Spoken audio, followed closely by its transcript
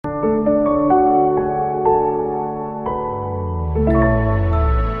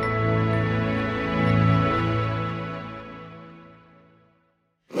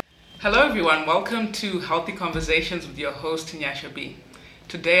everyone, welcome to Healthy Conversations with your host Nyasha B.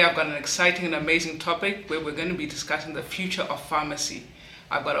 Today I've got an exciting and amazing topic where we're going to be discussing the future of pharmacy.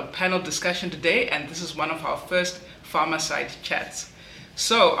 I've got a panel discussion today and this is one of our first Pharmaside chats.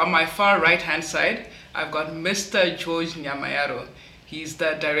 So on my far right hand side, I've got Mr. George Nyamayaro. He's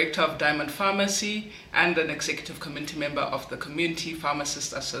the Director of Diamond Pharmacy and an Executive Committee member of the Community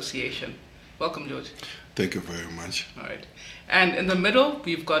Pharmacists Association. Welcome, George. Thank you very much. All right. And in the middle,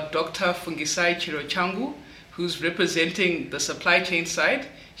 we've got Dr. Fungisai Chirochangu, who's representing the supply chain side.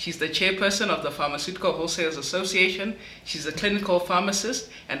 She's the chairperson of the Pharmaceutical Wholesalers Association. She's a clinical pharmacist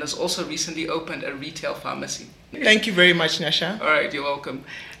and has also recently opened a retail pharmacy. Thank you very much, Nasha. All right, you're welcome.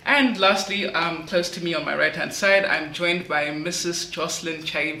 And lastly, close to me on my right-hand side, I'm joined by Mrs. Jocelyn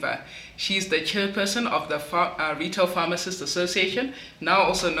Chaiva. She's the chairperson of the Retail Pharmacists Association, now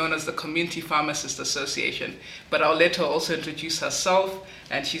also known as the Community Pharmacists Association. But I'll let her also introduce herself,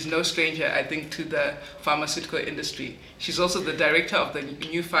 and she's no stranger, I think, to the pharmaceutical industry. She's also the director of the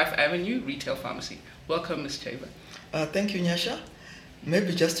New 5th Avenue Retail Pharmacy. Welcome, Ms. Chaiva. Thank you, Nyasha.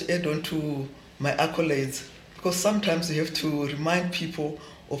 Maybe just to add on to my accolades, because sometimes you have to remind people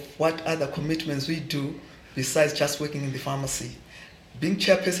of what other commitments we do besides just working in the pharmacy. Being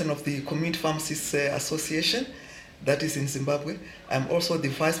chairperson of the Community Pharmacists Association, that is in Zimbabwe, I'm also the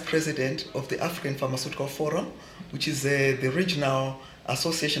vice president of the African Pharmaceutical Forum, which is the regional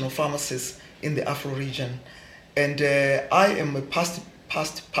association of pharmacists in the Afro region. And I am a past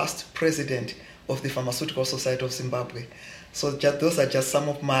president of the Pharmaceutical Society of Zimbabwe. So those are just some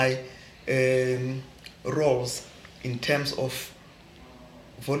of my roles in terms of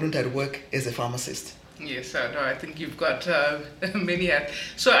voluntary work as a pharmacist. Yes, no, I think you've got many hats.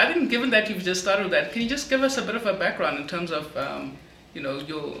 So I think given that you've just started with that, can you just give us a bit of a background in terms of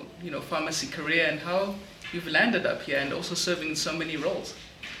your pharmacy career and how you've landed up here and also serving in so many roles?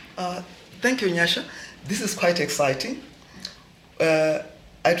 Thank you, Nyasha. This is quite exciting.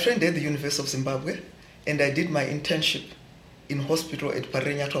 I trained at the University of Zimbabwe and I did my internship in hospital at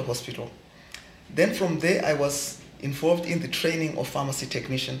Parenyato Hospital. Then from there I was involved in the training of pharmacy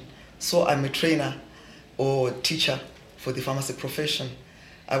technician. So I'm a trainer or teacher for the pharmacy profession.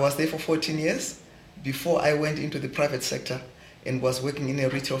 I was there for 14 years before I went into the private sector and was working in a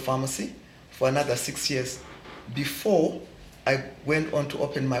retail pharmacy for another 6 years before I went on to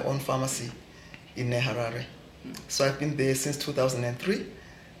open my own pharmacy in Harare. So I've been there since 2003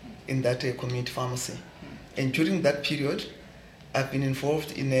 in that community pharmacy. And during that period, I've been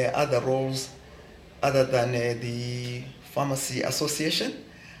involved in other roles other than the Pharmacy Association.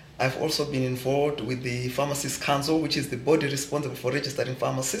 I've also been involved with the Pharmacists Council, which is the body responsible for registering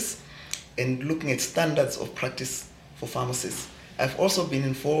pharmacists and looking at standards of practice for pharmacists. I've also been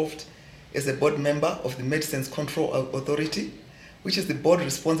involved as a board member of the Medicines Control Authority, which is the board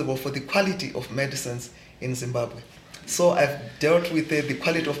responsible for the quality of medicines in Zimbabwe. So I've dealt with the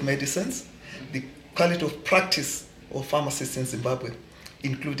quality of medicines, the quality of practice of pharmacists in Zimbabwe,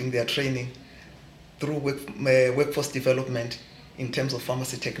 including their training through workforce development in terms of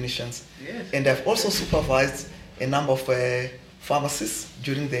pharmacy technicians. Yes. And I've also supervised a number of pharmacists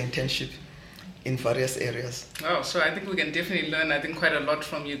during their internship in various areas. Wow, so I think we can definitely learn, quite a lot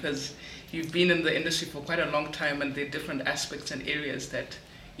from you because you've been in the industry for quite a long time and there are different aspects and areas that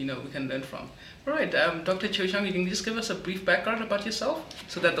we can learn from. All right, Dr. Chirochangu, you can just give us a brief background about yourself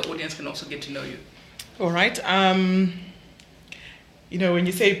so that the audience can also get to know you. All right. When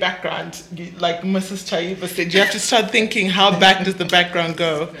you say background, like Mrs. Chaiva said, you have to start thinking how back does the background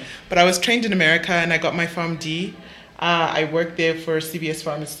go. But I was trained in America and I got my PharmD. I worked there for CVS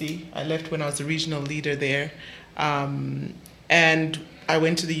Pharmacy. I left when I was a regional leader there. And I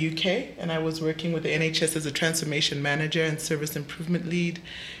went to the UK and I was working with the NHS as a transformation manager and service improvement lead.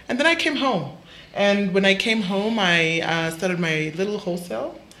 And then I came home. And when I came home, I started my little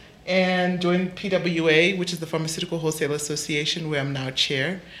wholesale and joined PWA, which is the Pharmaceutical Wholesale Association, where I'm now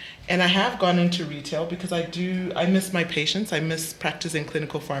chair. And I have gone into retail because I miss my patients. I miss practicing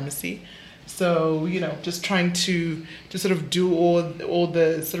clinical pharmacy. So, just trying to sort of do all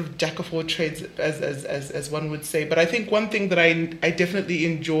the sort of jack of all trades, as one would say. But I think one thing that I definitely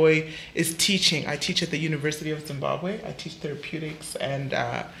enjoy is teaching. I teach at the University of Zimbabwe. I teach therapeutics and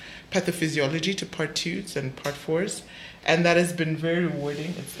pathophysiology to Part 2s and Part 4s. And that has been very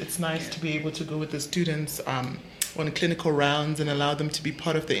rewarding. It's nice to be able to go with the students on clinical rounds and allow them to be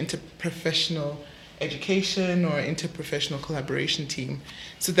part of the interprofessional education or interprofessional collaboration team.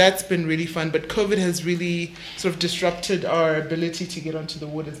 So that's been really fun. But COVID has really sort of disrupted our ability to get onto the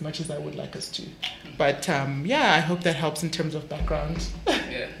ward as much as I would like us to. But I hope that helps in terms of background.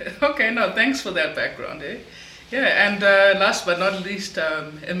 Yeah. Okay, no, thanks for that background. Yeah, and last but not least,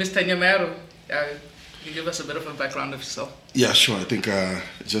 Mr. Nyamero, can you give us a bit of a background of yourself? Yeah, sure. I think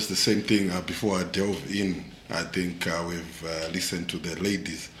just the same thing before I delve in. I think we've listened to the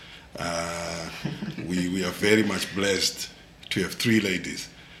ladies. We are very much blessed to have three ladies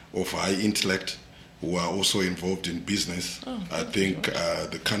of high intellect who are also involved in business. I think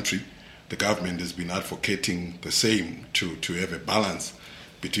the country, the government has been advocating the same to have a balance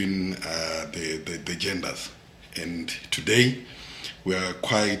between the genders. And today we are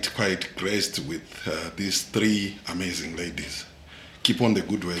quite graced with these three amazing ladies. Keep on the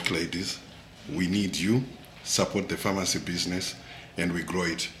good work, ladies. We need you. Support the pharmacy business, and we grow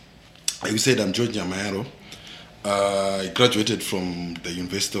it. Like you said, I'm George Nyamero. I graduated from the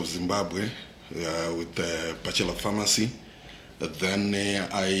University of Zimbabwe with a Bachelor of Pharmacy. Then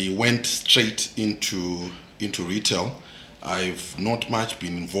I went straight into retail. I've not much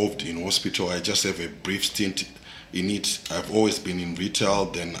been involved in hospital. I just have a brief stint in it. I've always been in retail.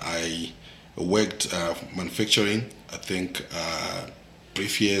 Then I worked manufacturing, I think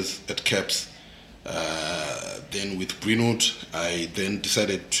brief years at CAPS. Then with Greenwood, I then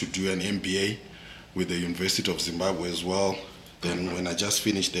decided to do an MBA with the University of Zimbabwe as well. Then when I just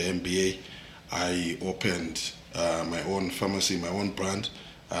finished the MBA, I opened my own pharmacy, my own brand,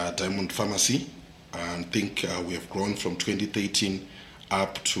 Diamond Pharmacy. And I think we have grown from 2013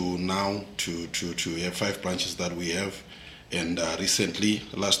 up to now to have 5 branches that we have. And recently,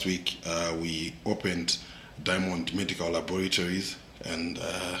 last week, we opened Diamond Medical Laboratories, and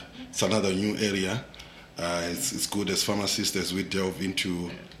it's another new area. It's good as pharmacists as we delve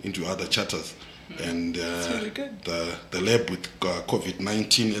into other chapters. And really good. the lab with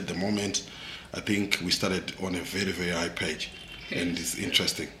COVID-19 at the moment, I think we started on a very, very high page, and it's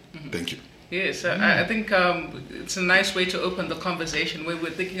interesting. Thank you. Yes, I think it's a nice way to open the conversation where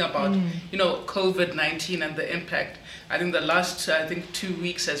we're thinking about, COVID-19 and the impact. I think the last, 2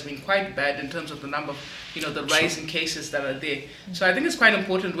 weeks has been quite bad in terms of the number of, the rising cases that are there. So I think it's quite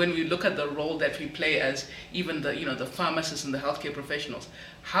important when we look at the role that we play as even the pharmacists and the healthcare professionals.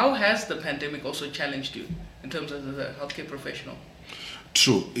 How has the pandemic also challenged you in terms of the healthcare professional?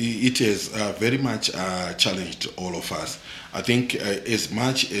 True, it has very much challenged all of us. I think as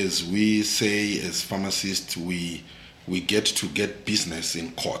much as we say as pharmacists we get business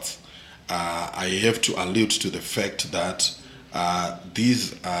in courts, I have to allude to the fact that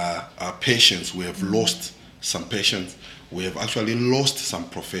these are patients. We have lost some patients. We have actually lost some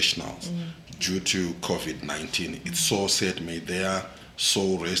professionals due to COVID-19. It's so sad. May their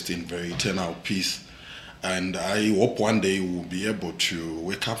soul rest in very eternal peace. And I hope one day we'll be able to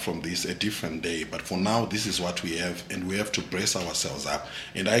wake up from this a different day. But for now, this is what we have, and we have to brace ourselves up.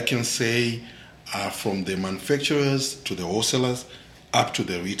 And I can say from the manufacturers to the wholesalers up to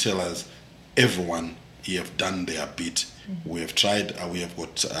the retailers, everyone have done their bit. We have tried. We have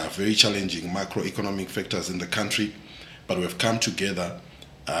got very challenging macroeconomic factors in the country, but we have come together.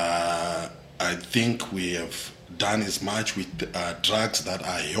 I think we have done as much with drugs that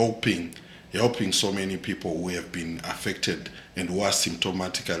are helping so many people who have been affected and who are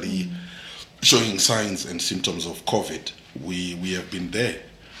symptomatically showing signs and symptoms of COVID. We have been there.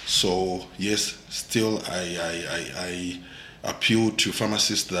 So yes, still I appeal to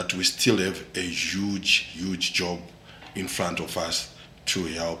pharmacists that we still have a huge job in front of us to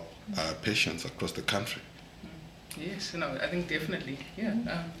help patients across the country. Yes, I think definitely. Yeah,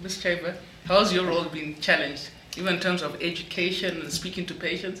 Ms. Chaiva, how's your role been challenged, even in terms of education and speaking to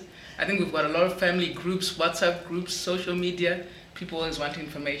patients? I think we've got a lot of family groups, WhatsApp groups, social media. People always want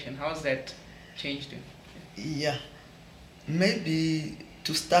information. How's that changed you? Yeah, maybe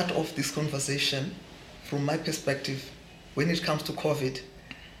to start off this conversation, from my perspective, when it comes to COVID,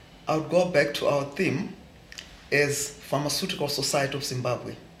 I would go back to our theme as Pharmaceutical Society of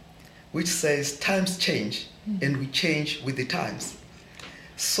Zimbabwe, which says times change and we change with the times.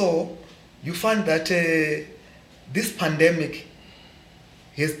 So you find that this pandemic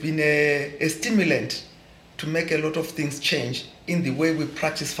has been a stimulant to make a lot of things change in the way we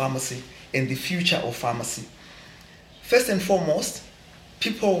practice pharmacy and the future of pharmacy. First and foremost,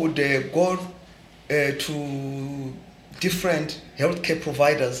 people would go to different healthcare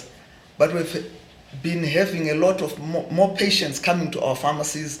providers, but we've been having a lot of more patients coming to our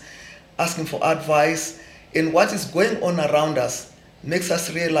pharmacies asking for advice, and what is going on around us makes us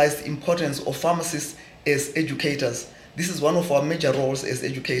realize the importance of pharmacists as educators. This is one of our major roles as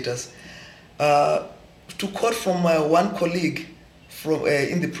educators. To quote from one colleague from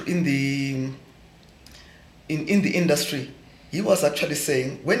in the industry, he was actually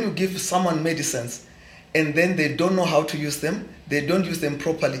saying, when you give someone medicines and then they don't know how to use them, they don't use them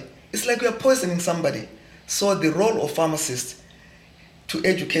properly, it's like you're poisoning somebody. So the role of pharmacists to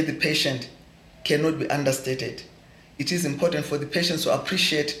educate the patient cannot be understated. It is important for the patients to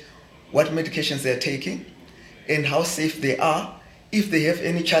appreciate what medications they are taking and how safe they are. If they have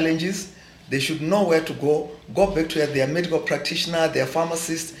any challenges, they should know where to go back to their medical practitioner, their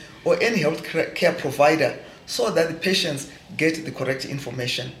pharmacist, or any health care provider so that the patients get the correct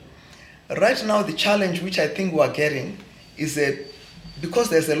information. Right now, the challenge which I think we are getting is because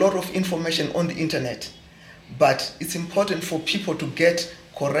there's a lot of information on the internet, but it's important for people to get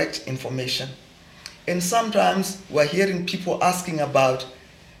correct information. And sometimes we're hearing people asking about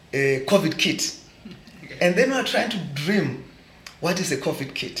a COVID kit, and then we're trying to dream what is a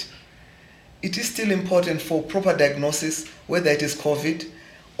COVID kit. It is still important for proper diagnosis, whether it is COVID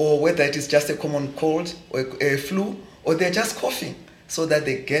or whether it is just a common cold or a flu, or they're just coughing, so that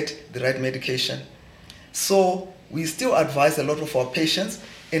they get the right medication. So we still advise a lot of our patients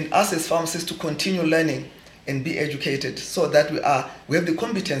and us as pharmacists to continue learning and be educated so that we have the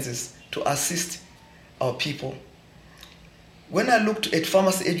competencies to assist our people. When I looked at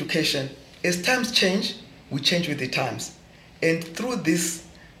pharmacy education, as times change, we change with the times. And through this,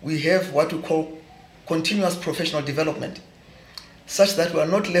 we have what we call continuous professional development, such that we are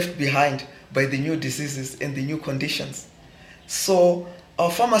not left behind by the new diseases and the new conditions. So our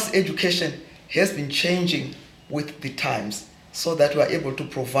pharmacy education has been changing with the times so that we are able to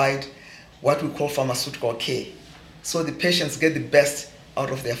provide what we call pharmaceutical care. So the patients get the best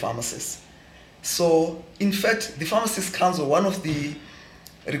out of their pharmacies. So in fact, the Pharmacists Council, one of the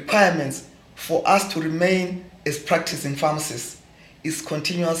requirements for us to remain as practicing pharmacists is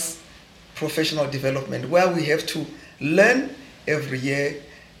continuous professional development, where we have to learn every year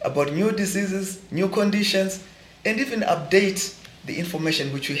about new diseases, new conditions, and even update the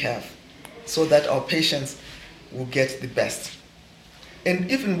information which we have so that our patients will get the best.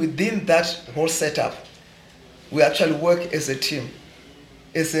 And even within that whole setup, we actually work as a team.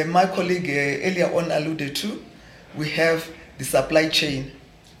 As my colleague earlier on alluded to, we have the supply chain,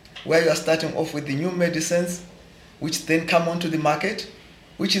 where you are starting off with the new medicines, which then come onto the market,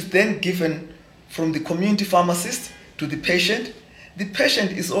 which is then given from the community pharmacist to the patient. The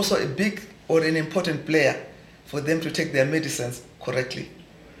patient is also a big or an important player for them to take their medicines correctly.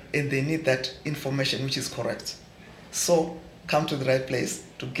 And they need that information which is correct. So come to the right place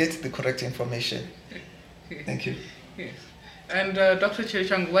to get the correct information. Thank you. Yes. And Dr.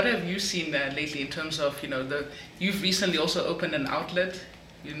 Chirichang, what have you seen lately in terms of, you've recently also opened an outlet.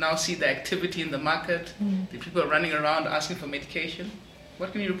 You now see the activity in the market, the people running around asking for medication.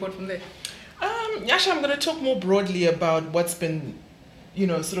 What can you report from there? Nyasha, I'm going to talk more broadly about what's been,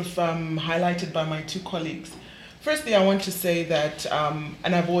 highlighted by my two colleagues. Firstly, I want to say that,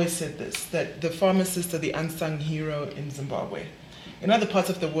 and I've always said this, that the pharmacists are the unsung hero in Zimbabwe. In other parts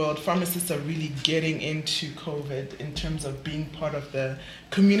of the world, pharmacists are really getting into COVID in terms of being part of the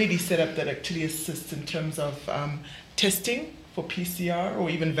community setup that actually assists in terms of testing for PCR or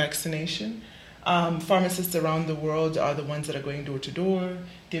even vaccination. Pharmacists around the world are the ones that are going door to door,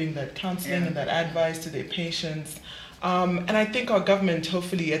 giving that counseling and that advice to their patients. And I think our government,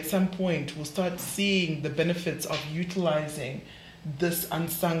 hopefully at some point, will start seeing the benefits of utilizing this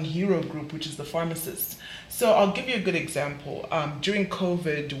unsung hero group, which is the pharmacists. So I'll give you a good example. During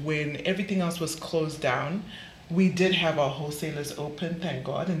COVID, when everything else was closed down, we did have our wholesalers open, thank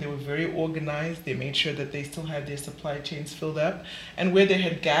God, and they were very organized. They made sure that they still had their supply chains filled up. And where they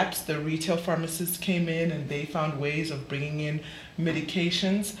had gaps, the retail pharmacists came in and they found ways of bringing in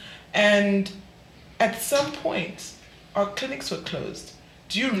medications. And at some point, our clinics were closed.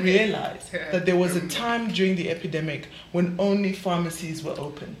 Do you realize that there was a time during the epidemic when only pharmacies were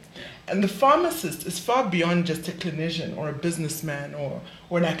open? And the pharmacist is far beyond just a clinician or a businessman or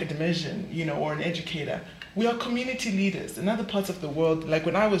an academician, or an educator. We are community leaders. In other parts of the world, like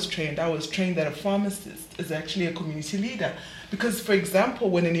when I was trained that a pharmacist is actually a community leader. Because, for example,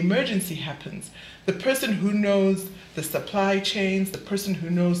 when an emergency happens, the person who knows the supply chains, the person who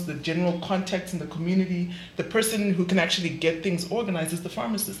knows the general context in the community, the person who can actually get things organized is the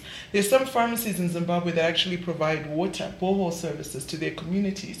pharmacist. There's some pharmacies in Zimbabwe that actually provide water, borehole services to their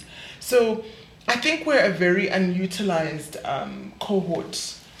communities. So I think we're a very unutilized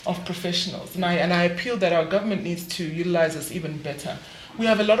cohort of professionals. And I appeal that our government needs to utilize us even better. We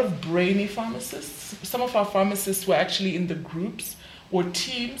have a lot of brainy pharmacists. Some of our pharmacists were actually in the groups or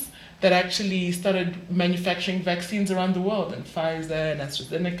teams that actually started manufacturing vaccines around the world, and Pfizer and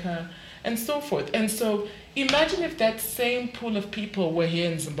AstraZeneca and so forth. And so imagine if that same pool of people were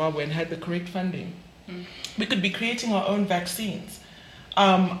here in Zimbabwe and had the correct funding. We could be creating our own vaccines.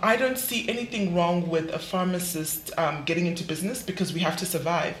 I don't see anything wrong with a pharmacist getting into business because we have to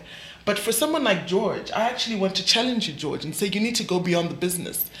survive. But for someone like George, I actually want to challenge you, George, and say you need to go beyond the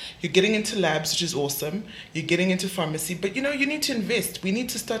business. You're getting into labs, which is awesome. You're getting into pharmacy, but you need to invest. We need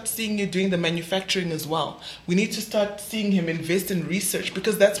to start seeing you doing the manufacturing as well. We need to start seeing him invest in research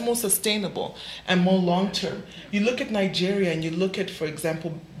because that's more sustainable and more long-term. You look at Nigeria and you look at, for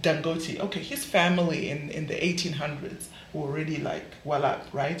example, Dangote. Okay, his family in the 1800s were already like well up,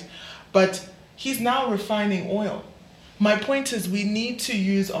 right? But he's now refining oil. My point is we need to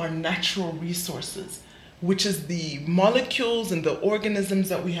use our natural resources, which is the molecules and the organisms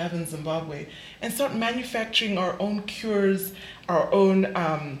that we have in Zimbabwe, and start manufacturing our own cures, our own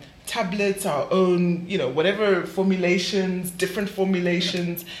tablets, our own, whatever formulations, different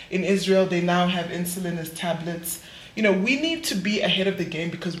formulations. In Israel, they now have insulin as tablets. We need to be ahead of the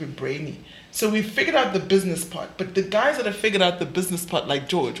game because we're brainy. So we figured out the business part, but the guys that have figured out the business part, like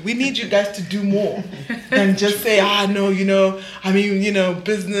George, we need you guys to do more than just say,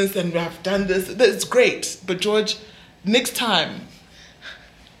 business and I've done this. That's great. But George, this time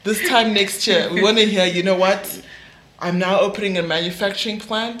next year, we want to hear, I'm now opening a manufacturing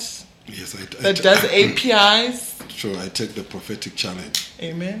plant that does APIs. Sure, I take the prophetic challenge.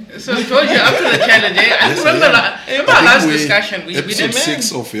 Amen. So, George, you're up to the challenge. I remember our last discussion. We episode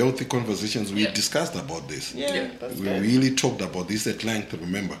 6 of Healthy Conversations, we discussed about this. Yeah, that's we good. really talked about this at length,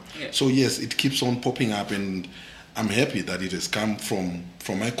 remember. Yeah. So, yes, it keeps on popping up, and I'm happy that it has come from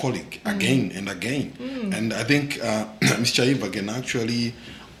my colleague again and again. And I think Ms. Chaiva can actually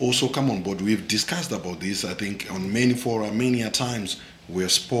also come on board. We've discussed about this, I think, on many fora, many times. We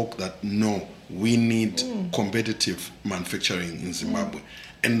have spoke that no, we need competitive manufacturing in Zimbabwe.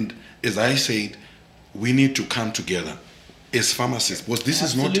 And as I said, we need to come together as pharmacists, because this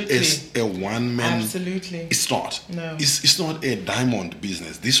is not as a one-man. Absolutely. It's not. No. It's not a diamond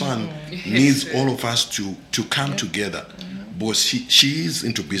business. This one needs all of us to come together. Because she is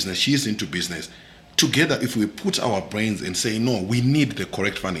into business, she is into business. Together, if we put our brains and say, no, we need the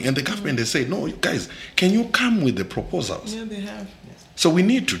correct funding. And the government, they say, no, you guys, can you come with the proposals? Yeah, they have. Yes. So we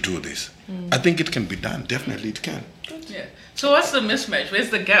need to do this. I think it can be done. Definitely it can. Yeah. So what's the mismatch? Where's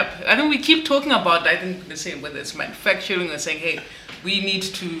the gap? I think we keep talking about, the same, whether it's manufacturing or saying, hey, we need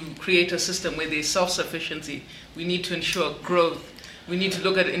to create a system where there's self-sufficiency. We need to ensure growth. We need to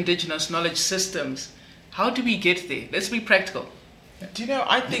look at indigenous knowledge systems. How do we get there? Let's be practical. Do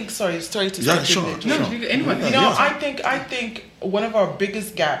I think, sorry to start sure. Anyone. I think one of our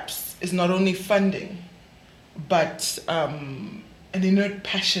biggest gaps is not only funding, but an inert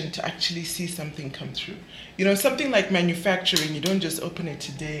passion to actually see something come through. Something like manufacturing, you don't just open it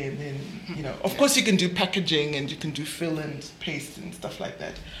today and then, of course you can do packaging and you can do fill and paste and stuff like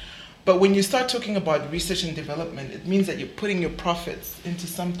that. But when you start talking about research and development, it means that you're putting your profits into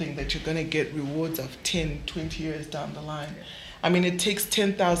something that you're going to get rewards of 10, 20 years down the line. I mean, it takes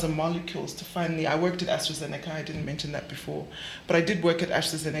 10,000 molecules to finally... I worked at AstraZeneca, I didn't mention that before, but I did work at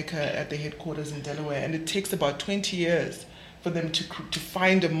AstraZeneca at the headquarters in Delaware, and it takes about 20 years for them to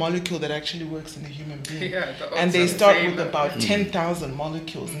find a molecule that actually works in a human being. Yeah, and they start with about 10,000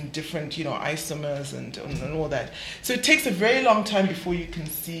 molecules in different, isomers and all that. So it takes a very long time before you can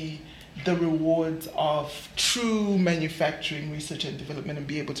see the rewards of true manufacturing, research and development, and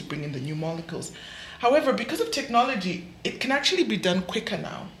be able to bring in the new molecules. However, because of technology, it can actually be done quicker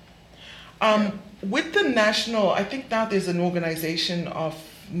now. With the I think now there's an organization of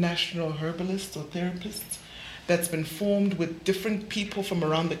national herbalists or therapists that's been formed with different people from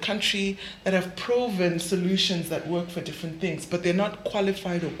around the country that have proven solutions that work for different things, but they're not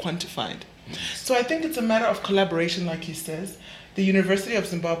qualified or quantified. So I think it's a matter of collaboration, like he says. The University of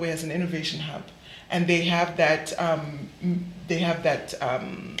Zimbabwe has an innovation hub, and they have that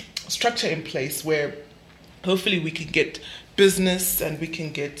structure in place where hopefully we can get business and we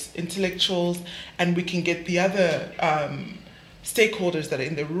can get intellectuals and we can get the other stakeholders that are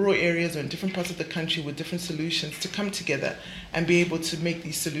in the rural areas or in different parts of the country with different solutions to come together and be able to make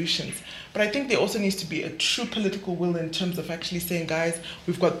these solutions. But I think there also needs to be a true political will in terms of actually saying, guys,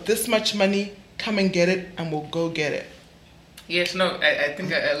 we've got this much money, come and get it, and we'll go get it. Yes, no, I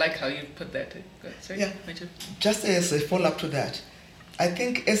think I like how you put that. Yeah. Just as a follow-up to that, I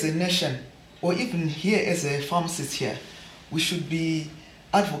think as a nation, or even here as a pharmacist here, we should be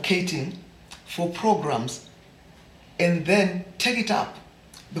advocating for programs and then take it up.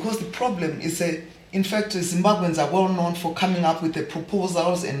 Because the problem is, in fact, Zimbabweans are well known for coming up with the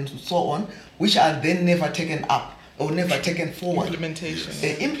proposals and so on, which are then never taken up or never taken forward. Implementation.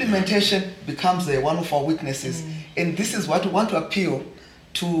 Implementation becomes one of our weaknesses. And this is what we want to appeal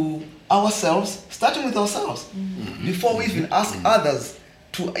to ourselves, starting with ourselves, before we even ask others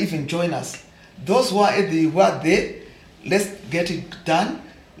to even join us. Those who are there, let's get it done.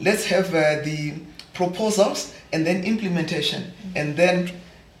 let's have the proposals and then implementation. And then,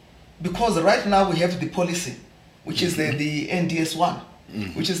 because right now we have the policy, which is the NDS1,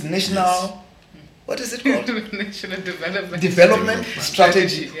 which is National, what is it called? National Development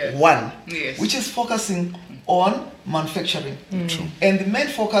Strategy yeah. 1, Yes. which is focusing on manufacturing. And the main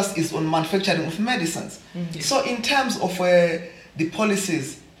focus is on manufacturing of medicines. So in terms of the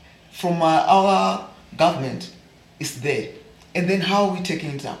policies from our government is there. And then how are we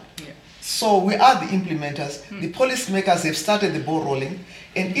taking it up? Yeah. So we are the implementers. The policymakers have started the ball rolling.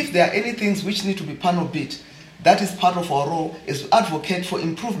 And if there are any things which need to be panel beat, that is part of our role is to advocate for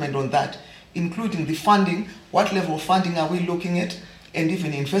improvement on that, including the funding, what level of funding are we looking at, and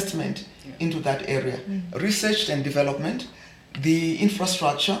even investment into that area. Research and development, the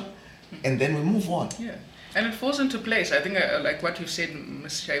infrastructure, and then we move on. Yeah, and it falls into place. I think, like what you said,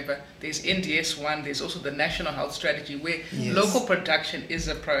 Ms. Shaiva, there's NDS1, there's also the National Health Strategy, where local production is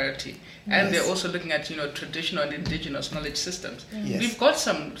a priority. And they're also looking at, traditional and indigenous knowledge systems. We've got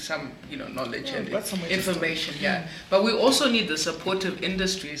some knowledge and information, but we also need the supportive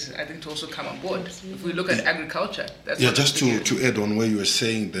industries, I think, to also come on board. If we look at agriculture, that's just to add on where you were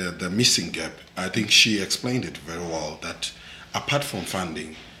saying the missing gap, I think she explained it very well, that apart from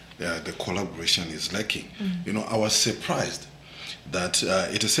funding, the collaboration is lacking. I was surprised that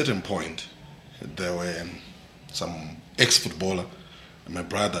at a certain point there were some ex-footballer, my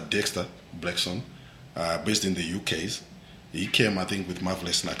brother Dexter Blackson, based in the UK. He came, I think, with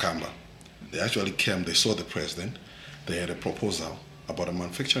Marvelous Nakamba. They actually came, they saw the president, they had a proposal about a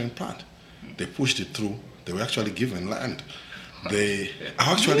manufacturing plant. They pushed it through, they were actually given land. They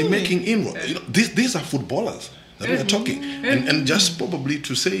are actually making inroads. These are footballers that we are talking. And just probably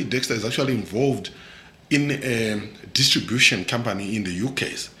to say Dexter is actually involved in a distribution company in the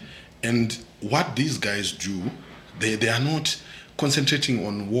UK. And what these guys do, they are not concentrating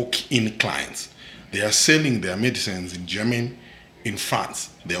on walk-in clients. They are selling their medicines in Germany, in France.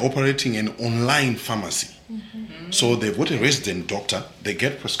 They are operating an online pharmacy. So they've got a resident doctor, they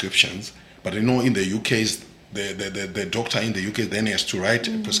get prescriptions, but in the UK, the doctor in the UK then has to write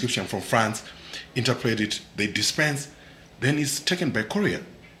a prescription from France, interpret it, they dispense, then it's taken by courier.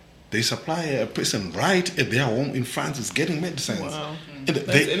 They supply a person right at their home in France is getting medicines. Wow.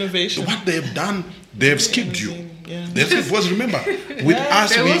 That's innovation. What they have done, they have skipped you. Yeah. Because remember, with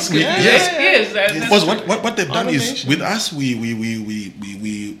us, because what they've done is with us, we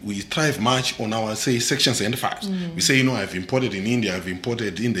thrive much on our Section 75. We say, I've imported in India, I've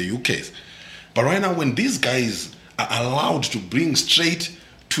imported in the UK. But right now, when these guys are allowed to bring straight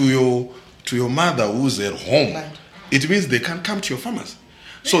to your mother who's at home, it means they can't come to your farmers.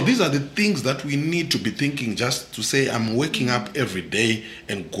 So these are the things that we need to be thinking, just to say I'm waking up every day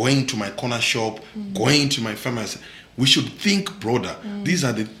and going to my corner shop, going to my farmers. We should think broader. These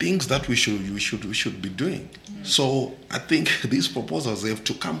are the things that we should be doing. So I think these proposals have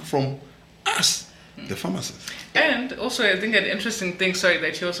to come from us, the pharmacists. And also, I think an interesting thing,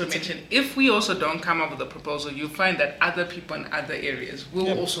 that you also mentioned, if we also don't come up with a proposal, you find that other people in other areas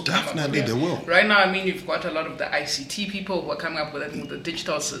will also come up with it. Definitely, they will. Right now, you've got a lot of the ICT people who are coming up with, I think, the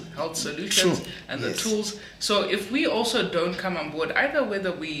digital health solutions and the tools. So if we also don't come on board, either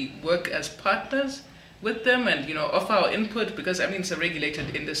whether we work as partners with them and, offer our input, because, it's a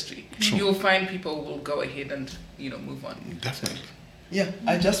regulated industry, you'll find people will go ahead and, move on. Definitely. Yeah,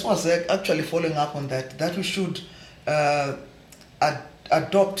 I just was actually following up on that we should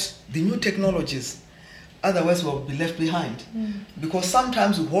adopt the new technologies, otherwise we'll be left behind. Because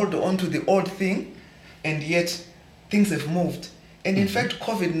sometimes we hold on to the old thing and yet things have moved. And in fact,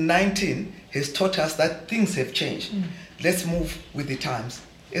 COVID-19 has taught us that things have changed. Let's move with the times.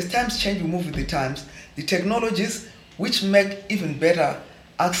 As times change, we move with the times. The technologies which make even better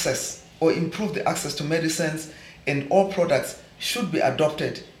access or improve the access to medicines and all products should be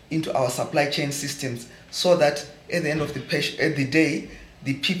adopted into our supply chain systems so that at the end of the day,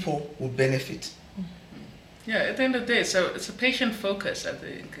 the people will benefit. Yeah, at the end of the day, so it's a patient focus at the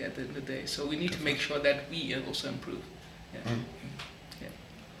end of the day. So we need to make sure that we also improve.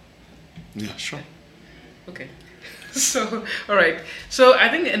 Yeah, sure. Okay. So, all right. So I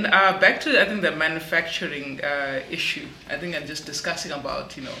think back to the manufacturing issue. I think I'm just discussing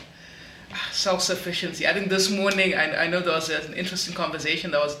about self-sufficiency. I think this morning, I know there was an interesting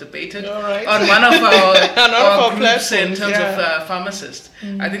conversation that was debated on one of our groups in terms of pharmacists.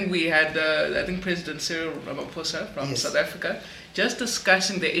 I think we had, President Cyril Ramaphosa from South Africa just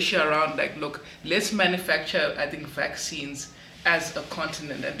discussing the issue around, look, let's manufacture, vaccines as a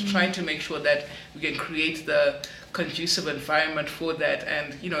continent, and trying to make sure that we can create the conducive environment for that.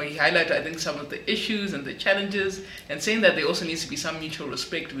 And he highlighted, I think, some of the issues and the challenges, and saying that there also needs to be some mutual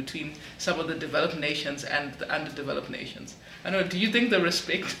respect between some of the developed nations and the underdeveloped nations. I know. Do you think the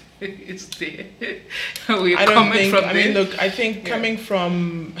respect is there? I think coming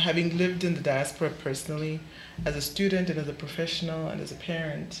from having lived in the diaspora personally, as a student and as a professional and as a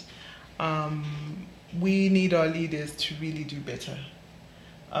parent, we need our leaders to really do better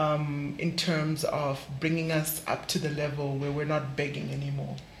in terms of bringing us up to the level where we're not begging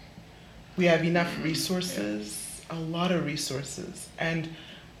anymore. We have enough resources, a lot of resources, and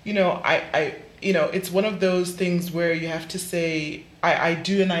it's one of those things where you have to say, I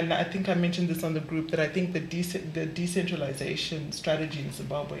think I mentioned this on the group, that I think the decentralization strategy in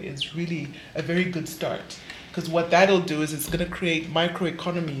Zimbabwe is really a very good start, because what that'll do is it's going to create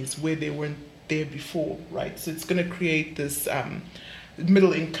microeconomies where they weren't there before, right? So it's going to create this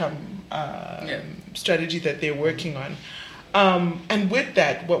middle income strategy that they're working on. And with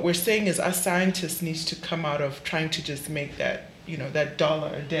that, what we're saying is our scientists need to come out of trying to just make that, that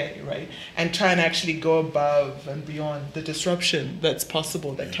 $1 a day, right? And try and actually go above and beyond the disruption that's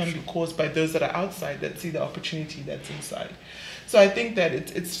possible, that can be caused by those that are outside, that see the opportunity that's inside. So I think that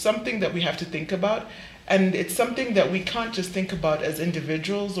it's something that we have to think about. And it's something that we can't just think about as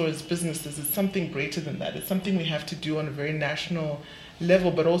individuals or as businesses. It's something greater than that. It's something we have to do on a very national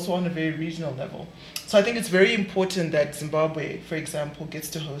level, but also on a very regional level. So I think it's very important that Zimbabwe, for example, gets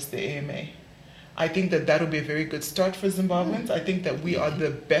to host the AMA. I think that will be a very good start for Zimbabweans. I think that we are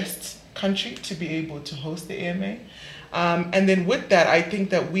the best country to be able to host the AMA. And then with that, I think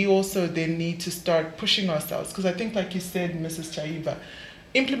that we also then need to start pushing ourselves. Because I think, like you said, Mrs. Chaiva,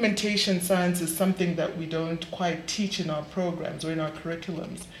 implementation science is something that we don't quite teach in our programs or in our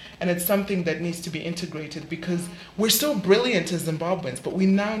curriculums. And it's something that needs to be integrated, because we're so brilliant as Zimbabweans, but we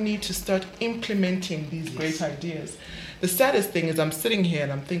now need to start implementing these great ideas. The saddest thing is I'm sitting here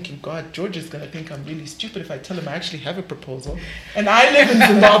and I'm thinking, God, George is going to think I'm really stupid if I tell him I actually have a proposal. And I live in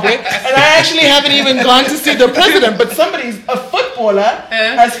Zimbabwe and I actually haven't even gone to see the president, but a footballer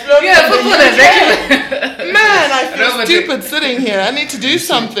has flown to the UK. Man, I feel stupid sitting here. I need to do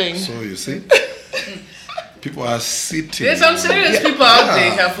something. So you see, people are sitting. There's some serious people out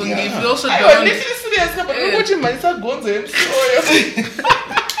there, Hafungi. If you also don't...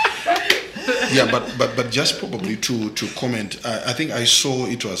 Yeah, but just probably to comment, I think I saw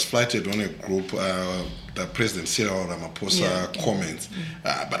it was flighted on a group, the President Cyril Ramaphosa comments,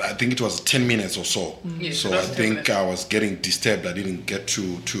 but I think it was 10 minutes or so. Yes, so I think I was getting disturbed. I didn't get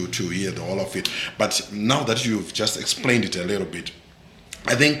to hear the whole of it. But now that you've just explained it a little bit,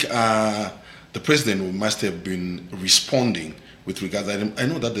 I think the President must have been responding with regards. I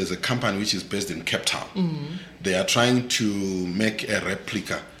know that there's a company which is based in Cape Town. Mm-hmm. They are trying to make a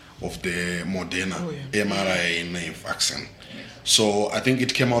replica of the Moderna mRNA vaccine. So I think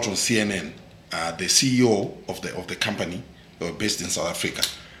it came out on CNN. The CEO of the company, based in South Africa,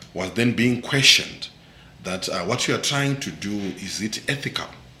 was then being questioned that what you are trying to do, is it ethical?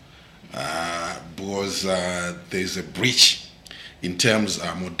 Because there's a breach in terms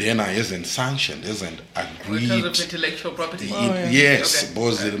Moderna isn't sanctioned, isn't agreed. In terms of intellectual property. Yes,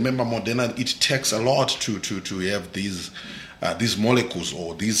 because remember Moderna, it takes a lot to have these molecules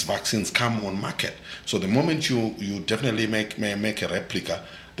or these vaccines come on market. So the moment you definitely make a replica,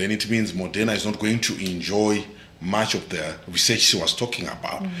 then it means Moderna is not going to enjoy much of the research she was talking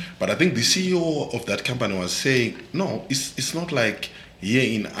about. But I think the CEO of that company was saying, no, it's not like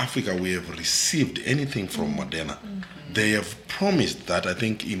here in Africa we have received anything from Moderna. They have promised that, I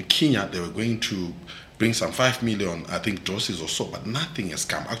think in Kenya they were going to bring some 5 million, I think, doses or so, but nothing has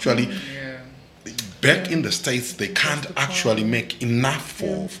come. Actually, back in the States, they can't actually make enough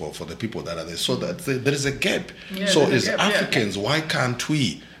for the people that are there. So that there is a gap. So as Africans, why can't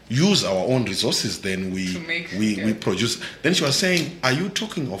we use our own resources? Then we produce. Then she was saying, are you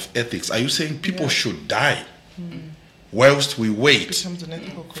talking of ethics? Are you saying people should die whilst we wait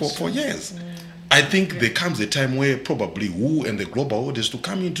for years? I think there comes a time where probably WHO and the global audience to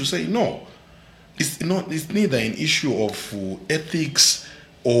come in to say, no, it's neither an issue of ethics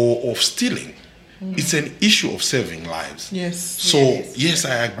or of stealing. It's an issue of saving lives. Yes. So yes,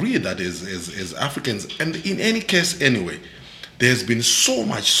 I agree that as Africans, and in any case anyway, there's been so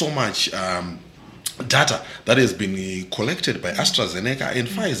much data that has been collected by AstraZeneca and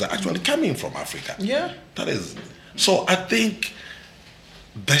Pfizer actually coming from Africa. Yeah. That is. So I think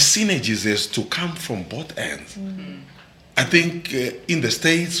the synergies has to come from both ends. I think in the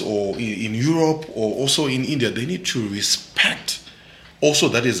States or in Europe or also in India, they need to respect also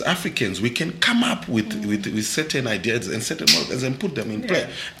that as Africans we can come up with certain ideas and certain models and put them in play.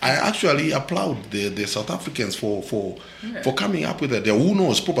 I actually applaud the South Africans for coming up with that. Who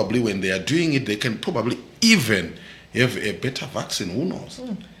knows, probably when they are doing it, they can probably even have a better vaccine. Who knows?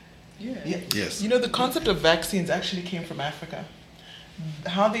 Yes. You know, the concept of vaccines actually came from Africa.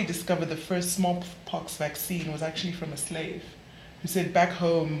 How they discovered the first smallpox vaccine was actually from a slave who said, back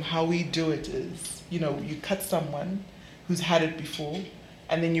home, how we do it is, you know, you cut someone who's had it before,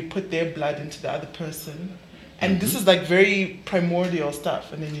 and then you put their blood into the other person. And this is like very primordial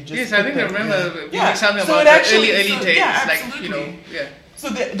stuff. And then you just... Yes, I think I remember something so about actually, the early days. Yeah, like, absolutely. you know, So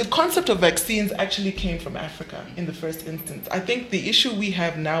the concept of vaccines actually came from Africa in the first instance. I think the issue we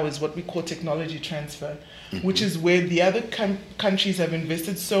have now is what we call technology transfer, which is where the other countries have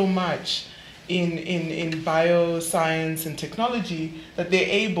invested so much in bioscience and technology that they're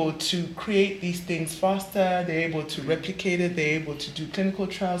able to create these things faster, they're able to replicate it, they're able to do clinical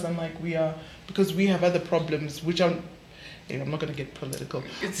trials unlike we are, because we have other problems which are... I'm not going to get political,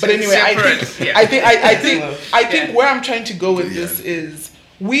 but anyway, I think where I'm trying to go with this is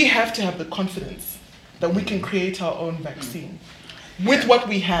we have to have the confidence that we can create our own vaccine with what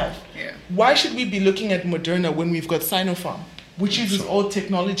we have. Why should we be looking at Moderna when we've got Sinopharm, which uses old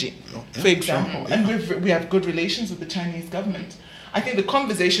technology, for example, and we have good relations with the Chinese government? I think the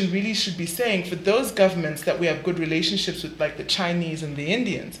conversation really should be saying, for those governments that we have good relationships with, like the Chinese and the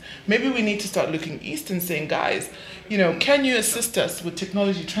Indians, maybe we need to start looking east and saying, guys, you know, can you assist us with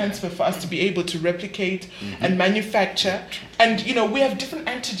technology transfer for us to be able to replicate and manufacture? And, you know, we have different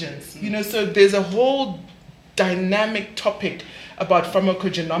antigens, you know, so there's a whole dynamic topic about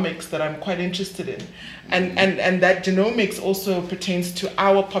pharmacogenomics that I'm quite interested in. And that genomics also pertains to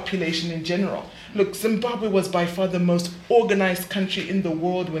our population in general. Look, Zimbabwe was by far the most organized country in the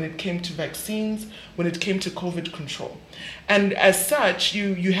world when it came to vaccines, when it came to COVID control. And as such,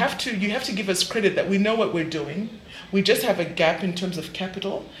 you have to give us credit that we know what we're doing. We just have a gap in terms of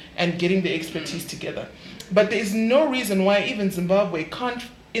capital and getting the expertise together. But there is no reason why even Zimbabwe can't,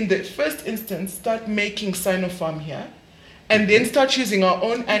 in the first instance, start making Sinopharm here, and then start using our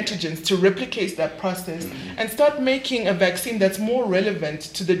own antigens to replicate that process and start making a vaccine that's more relevant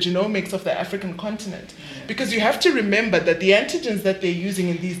to the genomics of the African continent. Because you have to remember that the antigens that they're using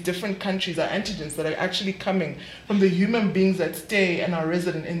in these different countries are antigens that are actually coming from the human beings that stay and are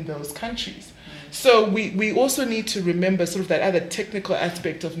resident in those countries. So we also need to remember sort of that other technical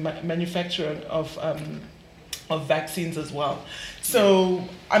aspect of manufacturing of vaccines as well. So,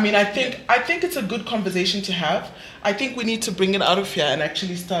 I mean, I think it's a good conversation to have. I think we need to bring it out of here and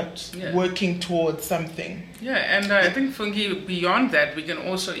actually start working towards something. Yeah, and I think, Fungi, beyond that, we can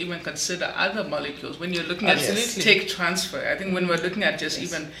also even consider other molecules. When you're looking at tech transfer, I think when we're looking at just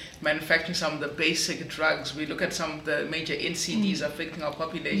even manufacturing some of the basic drugs, we look at some of the major NCDs affecting our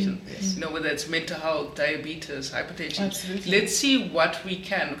population, you know, whether it's mental health, diabetes, hypertension. Absolutely. Let's see what we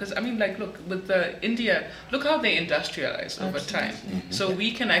can, because, I mean, like, look, with India, look how they industrialize over time. So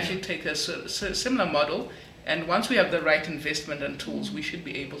we can actually take a similar model, and once we have the right investment and tools, we should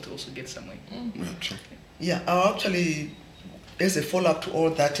be able to also get somewhere. Yeah, actually, as a follow-up to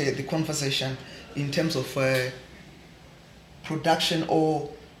all that, the conversation in terms of production or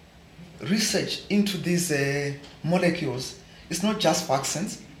research into these molecules, it's not just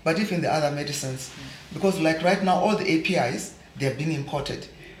vaccines, but even the other medicines. Because like right now, all the APIs, they're being imported.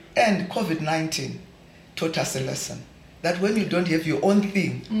 And COVID-19 taught us a lesson, that when you don't have your own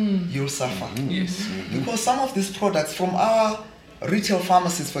thing, you'll suffer. Because some of these products from our retail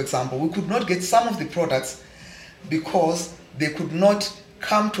pharmacies, for example, we could not get some of the products because they could not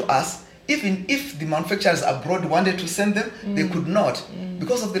come to us. Even if the manufacturers abroad wanted to send them, they could not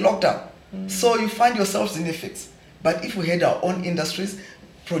because of the lockdown. So you find yourselves in a fix. But if we had our own industries,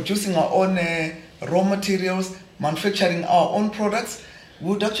 producing our own raw materials, manufacturing our own products, we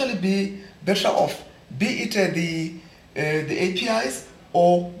would actually be better off, be it the APIs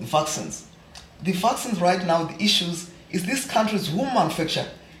or the vaccines. The vaccines right now, the issues is these countries who manufacture,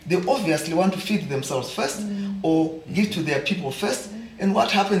 they obviously want to feed themselves first or give to their people first. And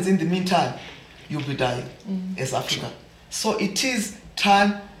what happens in the meantime? You'll be dying as Africa. So it is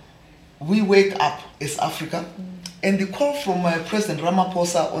time we wake up as Africa. And the call from President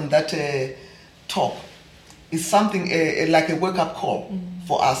Ramaphosa on that talk is something like a wake-up call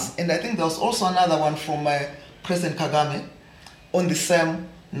for us. And I think there was also another one from President Kagame on the same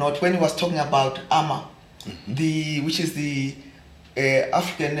note when he was talking about AMA, which is the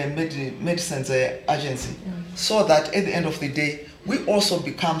African Medicines Agency, so that at the end of the day, we also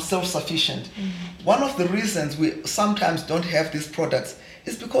become self-sufficient. One of the reasons we sometimes don't have these products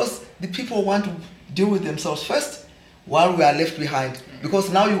is because the people want to deal with themselves first. while we are left behind. Because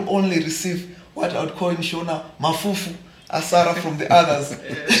now you only receive what I would call in Shona, mafufu, asara from the others.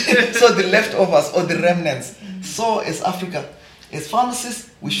 So the leftovers or the remnants. So as Africa, as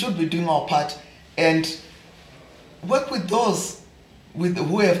pharmacists, we should be doing our part and work with those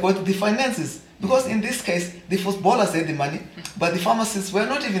who have got the finances. Because in this case, the footballers had the money, but the pharmacists were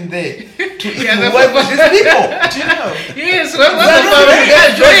not even there to even work with these people. Do you know? Yes,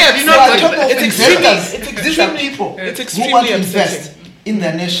 these are people It's who extremely want to upsetting. invest in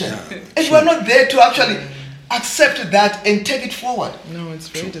their nation. And we're not there to actually accept that and take it forward. No, it's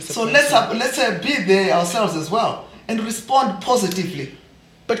very So disappointing. let's be there ourselves as well and respond positively.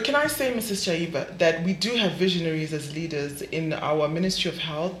 But can I say, Mrs. Chaiva, that we do have visionaries as leaders in our Ministry of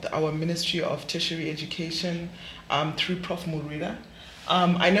Health, our Ministry of Tertiary Education, through Prof. Murira.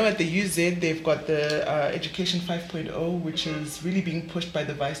 I know at the UZ they've got the Education 5.0, which is really being pushed by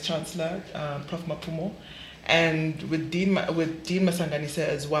the Vice Chancellor, Prof. Mapumo, and with Dean Masanganisa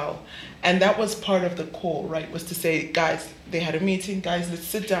as well. And that was part of the call, right, was to say, guys, they had a meeting, guys, let's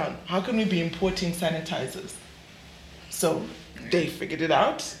sit down. How can we be importing sanitizers? So they figured it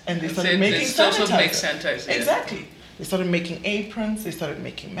out and they started making sanitizers. Yeah. Exactly. They started making aprons, they started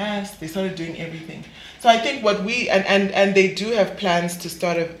making masks, they started doing everything. So I think what we, and they do have plans to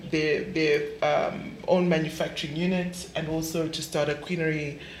start their own manufacturing unit and also to start a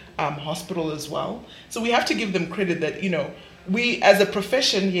queenery hospital as well. So we have to give them credit that, you know, we as a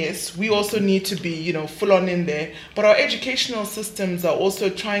profession, yes, we also need to be, you know, full on in there, but our educational systems are also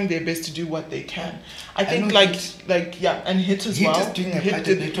trying their best to do what they can. I think and HIT as well. HIT is doing a part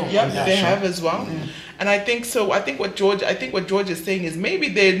of it. They have as well. Mm. And I think so. I think what George is saying is maybe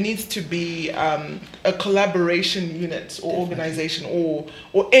there needs to be a collaboration unit or organization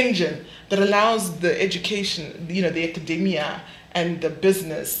or engine that allows the education, you know, the academia and the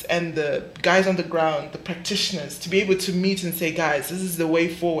business and the guys on the ground, the practitioners, to be able to meet and say, guys, this is the way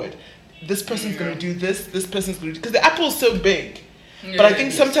forward. This person's going to do this person's going to do, because the apple is so big. But I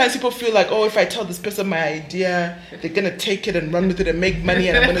think sometimes people feel like, oh, if I tell this person my idea, they're going to take it and run with it and make money,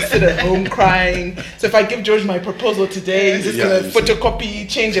 and I'm going to sit at home crying. So if I give George my proposal today, he's just going to photocopy,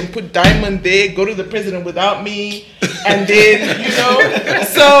 change and put diamond there, go to the president without me, and then, you know.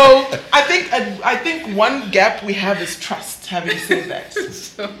 So I think one gap we have is trust, having said that.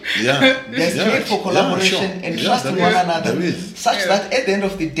 There's need for collaboration and trust in one another, such that at the end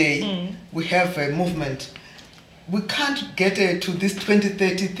of the day, we have a movement. We can't get to this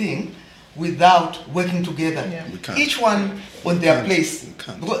 2030 thing without working together. Yeah. We can't. Each one on their place.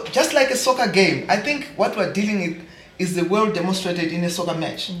 Because just like a soccer game, I think what we're dealing with is the well demonstrated in a soccer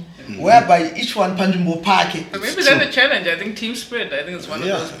match, whereby each one panjumbo party. But maybe that's a challenge. I think team spirit. I think it's one of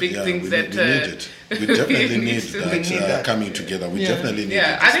those big things that we need it. We definitely need that coming together. We definitely need it.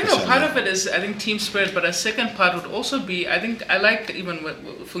 Yeah, I think part of it is team spirit, but a second part would also be I like even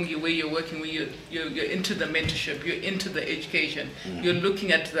Fungi where you're working, where you're into the mentorship, you're into the education, you're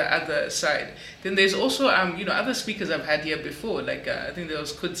looking at the other side. Then there's also other speakers I've had here before, like I think there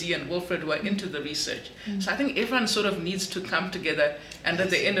was Kudzi and Wilfred who are into the research. So I think everyone sort of needs to come together, and at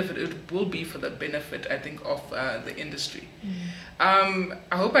the end of it will be for the benefit, I think, of the industry. I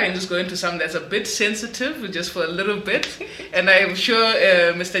hope I can just go into something that's a bit sensitive, just for a little bit, and I'm sure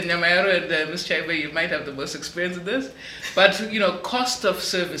Mr. Nyamayaro and Ms. Chaiva, you might have the most experience with this, but cost of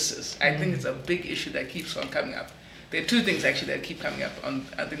services, I think it's a big issue that keeps on coming up. There are two things actually that keep coming up on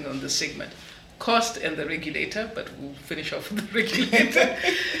this segment. Cost and the regulator, but we'll finish off with the regulator.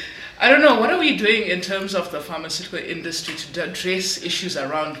 I don't know, what are we doing in terms of the pharmaceutical industry to address issues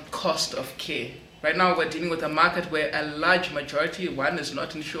around cost of care? Right now we're dealing with a market where a large majority, one, is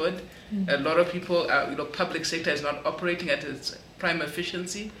not insured. A lot of people, public sector is not operating at its prime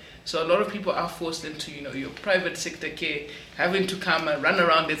efficiency. So a lot of people are forced into, your private sector care, having to come and run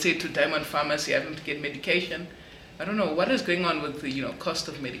around, let's say, to Diamond Pharmacy, having to get medication. I don't know, what is going on with the cost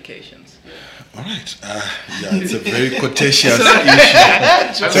of medications? All right. It's a very contentious issue.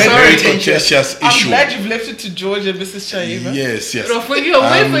 It's a very contentious issue. I'm glad you've left it to George and Mrs. Chaiva. Yes. For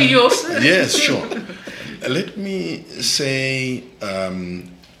yours. Yes, sure. Let me say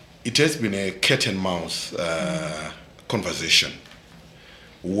it has been a cat and mouse conversation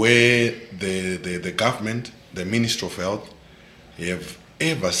where the government, the Ministry of Health, have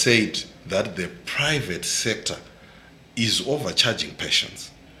ever said that the private sector is overcharging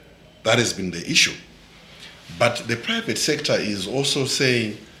patients. That has been the issue. But the private sector is also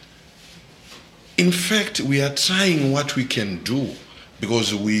saying, in fact, we are trying what we can do,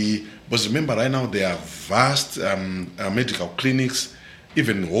 because remember right now there are vast medical clinics,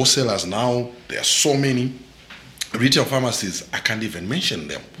 even wholesalers now, there are so many. retail pharmacies, I can't even mention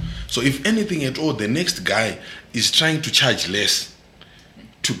them. So if anything at all, the next guy is trying to charge less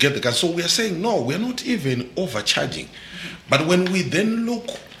to get the gun. So we are saying, no, we're not even overcharging. But when we then look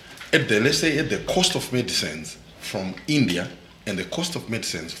at let's say at the cost of medicines from India and the cost of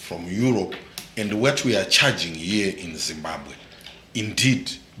medicines from Europe and what we are charging here in Zimbabwe,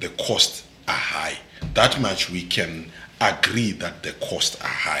 indeed the costs are high. That much we can agree that the costs are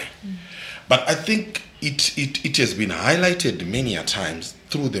high. But I think it has been highlighted many a times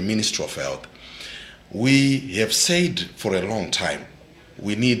through the Ministry of Health. We have said for a long time,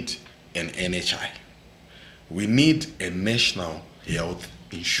 we need an NHI. We need a national health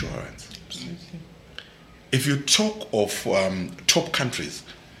insurance. If you talk of top countries,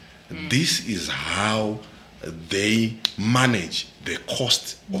 this is how they manage the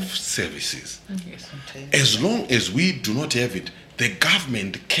cost of services. Yes. As long as we do not have it, the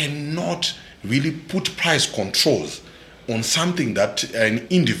government cannot really put price controls on something that an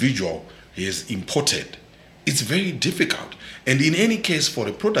individual has imported. It's very difficult. And in any case, for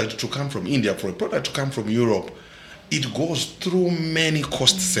a product to come from India, for a product to come from Europe, it goes through many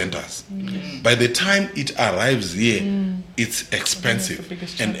cost centers. By the time it arrives here, it's expensive.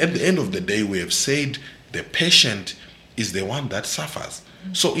 And at the end of the day, we have said the patient is the one that suffers.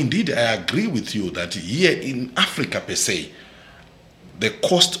 So indeed, I agree with you that here in Africa per se, the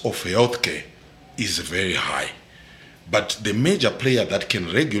cost of healthcare is very high. But the major player that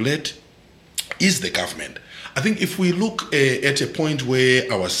can regulate is the government. I think if we look at a point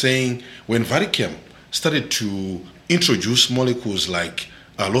where I was saying when Varichem started to introduce molecules like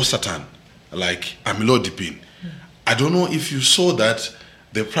losartan, like amlodipine, I don't know if you saw that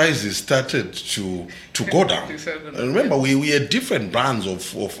the prices started to go down. Remember, we had different brands of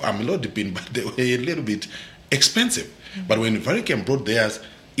amlodipine, but they were a little bit expensive. But when Varichem brought theirs,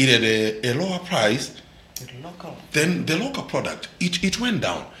 it had a lower price than the local product. It went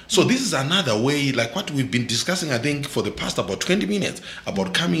down. So this is another way, like what we've been discussing, I think, for the past about 20 minutes,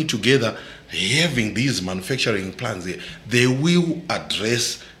 about coming together, having these manufacturing plants here. They will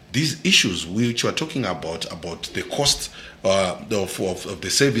address these issues which we're talking about the cost of the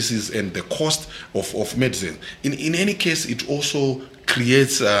services and the cost of medicine. In any case, it also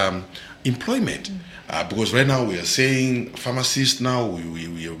creates employment. Because right now we are saying pharmacists now,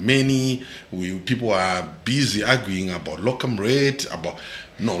 we have many, people are busy arguing about locum rate,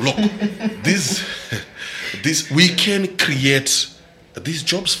 this we can create these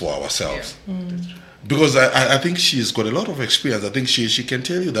jobs for ourselves. Because I think she's got a lot of experience. I think she can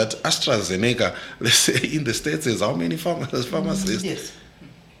tell you that AstraZeneca, let's say in the States, is how many pharmacists? Yes.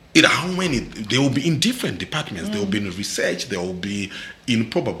 How many? They will be in different departments. They will be in research. They will be in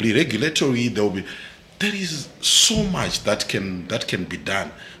probably regulatory. There is so much that can be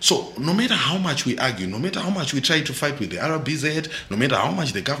done. So no matter how much we argue, no matter how much we try to fight with the RBZ, no matter how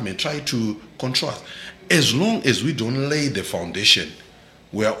much the government try to control us, as long as we don't lay the foundation,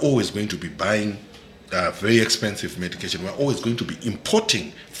 we are always going to be buying very expensive medication. We're always going to be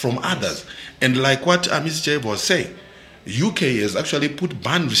importing from others. And like what Ms. Jay was saying, UK has actually put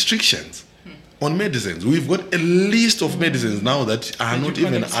ban restrictions on medicines. We've got a list of medicines now that are not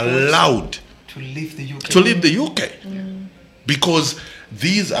even allowed to leave the UK. Because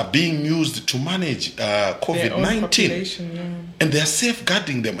these are being used to manage COVID-19, and they're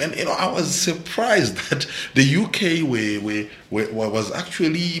safeguarding them. And I was surprised that the UK was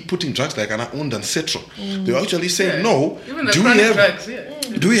actually putting drugs like Anaconda and Cetro. They were actually saying, no,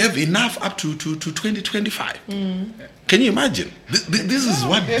 do we have enough up to 2025? Can you imagine? This is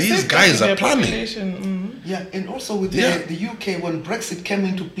what these guys are planning. Yeah, and also with the UK, when Brexit came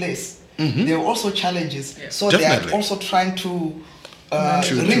into place, there were also challenges. So Definitely. they are also trying to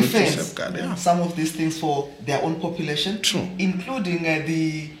ring-fence some of these things for their own population, including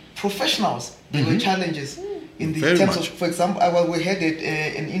the professionals. There were challenges in the terms of, for example, we had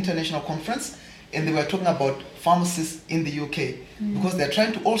an international conference, and they were talking about pharmacists in the UK because they're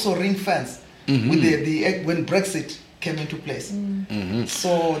trying to also ring-fence with the when Brexit came into place.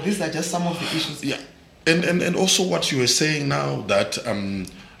 So these are just some of the issues. Yeah, and also what you were saying now that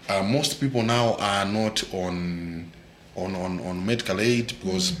most people now are not on medical aid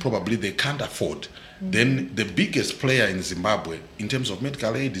because probably they can't afford. Then the biggest player in Zimbabwe in terms of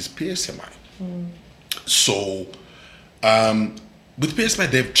medical aid is PSMI. So with PSMI,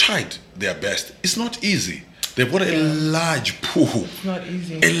 they've tried their best. It's not easy. They've got a large pool. It's not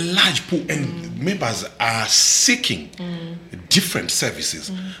easy. A large pool, and members are seeking different services.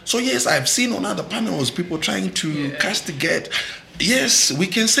 So yes, I've seen on other panels people trying to castigate. Yes, we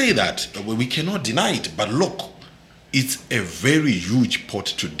can say that. We cannot deny it. But look, it's a very huge pot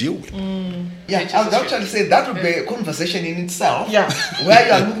to deal with. Yeah, I would actually say that would be a conversation in itself. Yeah. Where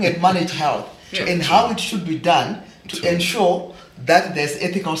you are looking at managed health Yeah. and how it should be done to ensure that there's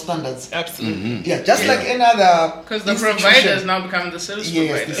ethical standards. Absolutely. Yeah, just like any other Because the institution. providers now become the service Yes,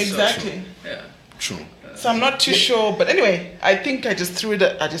 providers. so- Exactly. yeah. True. So I'm not too sure, but anyway, I think I just threw it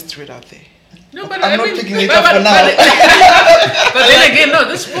out there. No, but I'm I not mean, picking it but- up but- for now. But then again, no,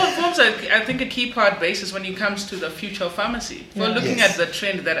 this forms, I think, a key part basis when it comes to the future of pharmacy. We're looking Yes. at the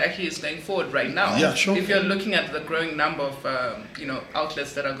trend that actually is going forward right now. Yeah, sure. If you're looking at the growing number of,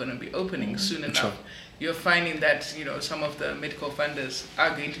 outlets that are going to be opening soon enough, Sure. you're finding that, some of the medical funders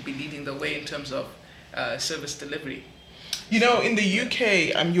are going to be leading the way in terms of service delivery. In the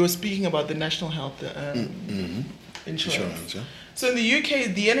UK, you were speaking about the National Health Insurance. Insurance, yeah. So in the UK,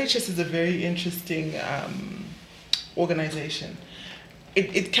 the NHS is a very interesting organization.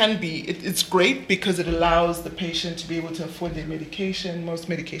 It can be, it's great because it allows the patient to be able to afford their medication. Most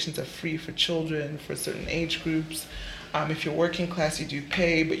medications are free for children, for certain age groups. If you're working class, you do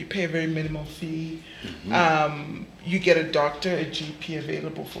pay, but you pay a very minimal fee. You get a doctor, a GP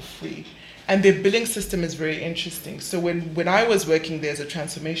available for free. And their billing system is very interesting. So when I was working there as a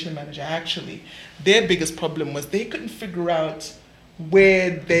transformation manager, actually, their biggest problem was they couldn't figure out where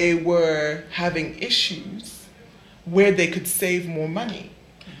they were having issues, where they could save more money.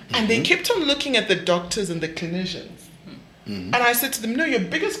 And they kept on looking at the doctors and the clinicians. And I said to them, no, your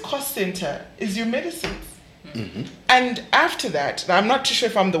biggest cost center is your medicines. And after that, I'm not too sure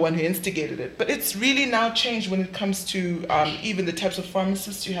if I'm the one who instigated it, but it's really now changed when it comes to even the types of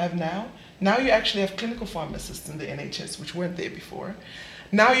pharmacists you have now. Now you actually have clinical pharmacists in the NHS, which weren't there before.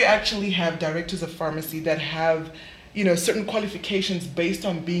 Now you actually have directors of pharmacy that have, certain qualifications based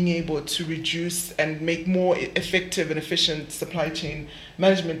on being able to reduce and make more effective and efficient supply chain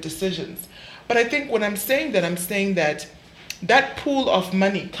management decisions. But I think when I'm saying that that pool of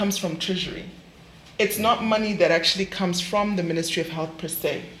money comes from Treasury. It's not money that actually comes from the Ministry of Health per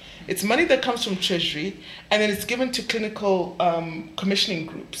se. It's money that comes from Treasury, and then it's given to clinical commissioning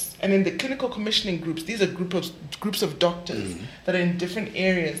groups. And in the clinical commissioning groups, these are groups of doctors that are in different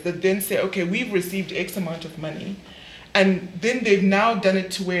areas that then say, okay, we've received X amount of money. And then they've now done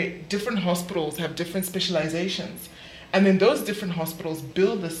it to where different hospitals have different specializations. And then those different hospitals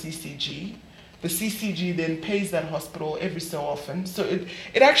bill the CCG. The CCG then pays that hospital every so often. So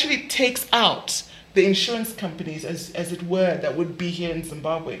it actually takes out the insurance companies, as it were, that would be here in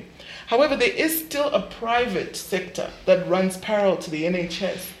Zimbabwe. However, there is still a private sector that runs parallel to the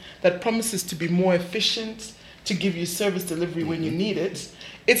NHS that promises to be more efficient, to give you service delivery when you need it.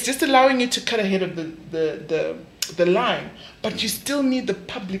 It's just allowing you to cut ahead of the line, but you still need the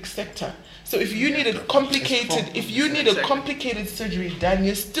public sector. So if you need a complicated surgery done,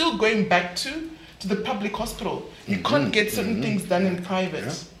 you're still going back to the public hospital. You can't get certain things done in private.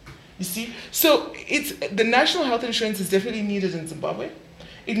 Yeah. You see? So the national health insurance is definitely needed in Zimbabwe.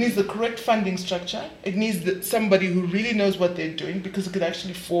 It needs the correct funding structure. It needs somebody who really knows what they're doing, because it could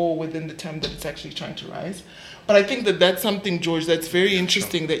actually fall within the time that it's actually trying to rise. But I think that's something, George, that's very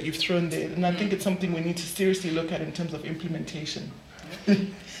interesting that you've thrown there. And I think it's something we need to seriously look at in terms of implementation.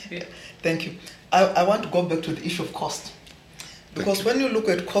 Yeah. Thank you. I want to go back to the issue of cost. Because when you look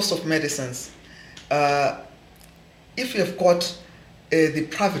at cost of medicines, if you have got the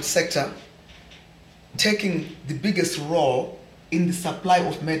private sector taking the biggest role in the supply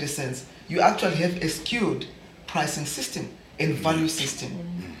of medicines, you actually have a skewed pricing system and value system.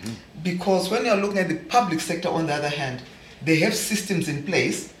 Because when you're looking at the public sector, on the other hand, they have systems in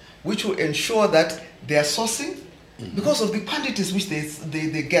place which will ensure that their sourcing, because of the quantities which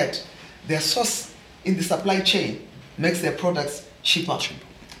they get, their source in the supply chain makes their products cheaper.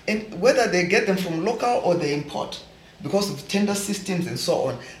 And whether they get them from local or they import, because of tender systems and so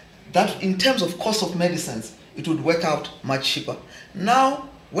on, that in terms of cost of medicines, it would work out much cheaper. Now,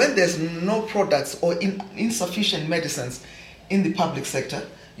 when there's no products or insufficient medicines in the public sector,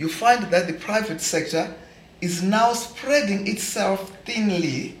 you find that the private sector is now spreading itself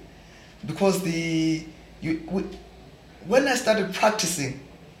thinly, because when I started practicing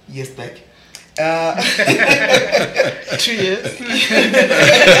years back, 2 years.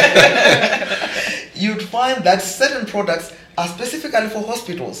 you'd find that certain products are specifically for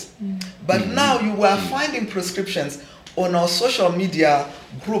hospitals. But now you are finding prescriptions on our social media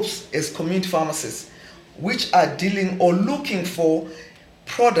groups as community pharmacists, which are dealing or looking for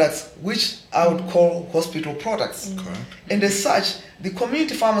products which I would call hospital products. Correct. And as such, the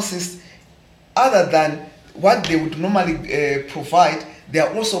community pharmacists, other than what they would normally provide, they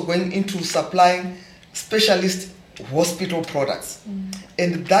are also going into supplying specialist hospital products.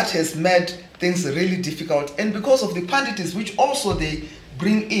 And that has made things are really difficult. And because of the quantities which also they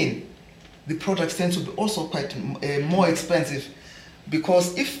bring in, the products tend to be also quite more expensive.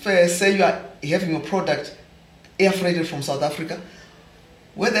 Because if, say, you are having a product air freighted from South Africa,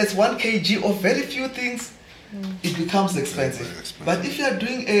 whether it's 1 kg of very few things, it becomes expensive. But if you are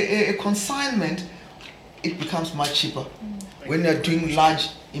doing a consignment, it becomes much cheaper when you are doing large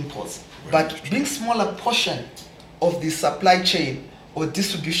imports. But being smaller portion of the supply chain or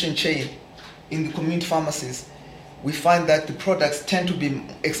distribution chain in the community pharmacies, we find that the products tend to be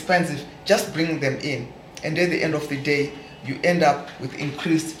expensive just bringing them in. And at the end of the day, you end up with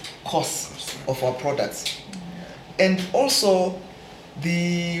increased costs of our products. And also,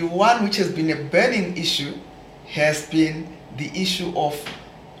 the one which has been a burning issue has been the issue of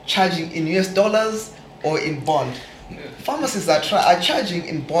charging in US dollars or in bond. Pharmacies are charging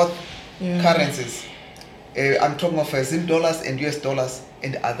in both currencies. I'm talking of Zim dollars and US dollars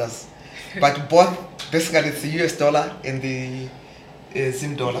and others. But both, basically it's the US dollar and the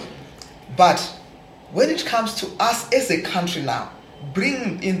Zim dollar. But when it comes to us as a country now,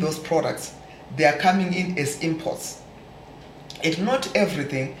 bringing in those products, they are coming in as imports. And not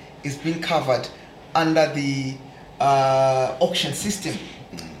everything is being covered under the auction system,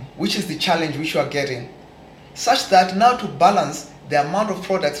 which is the challenge which we are getting. Such that now to balance the amount of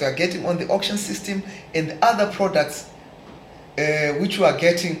products we are getting on the auction system and the other products which we are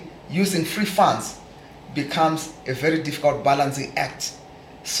getting using free funds becomes a very difficult balancing act.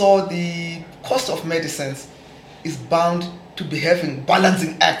 So the cost of medicines is bound to be having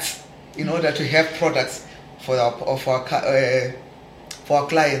balancing acts in order to have products for our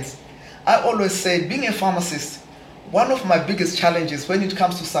clients. I always say, being a pharmacist, one of my biggest challenges when it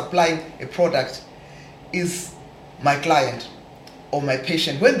comes to supplying a product is my client or my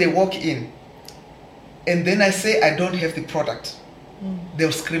patient. When they walk in and then I say I don't have the product,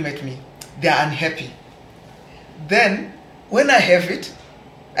 they'll scream at me. They're unhappy. Then when I have it,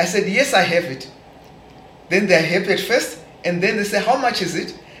 I said, yes, I have it. Then they're happy at first, and then they say, how much is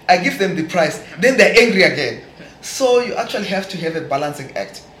it? I give them the price. Then they're angry again. So you actually have to have a balancing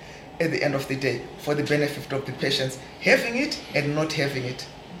act at the end of the day for the benefit of the patients, having it and not having it.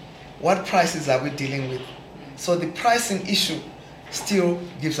 What prices are we dealing with? So the pricing issue still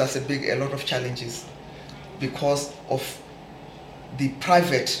gives us a lot of challenges because of the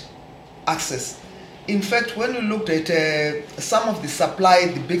private access. In fact, when you looked at some of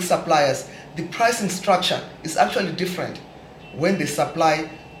the big suppliers, the pricing structure is actually different when they supply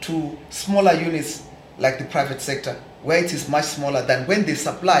to smaller units like the private sector, where it is much smaller than when they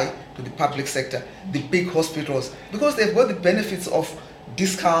supply to the public sector, the big hospitals, because they've got the benefits of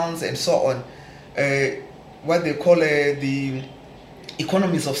discounts and so on, what they call the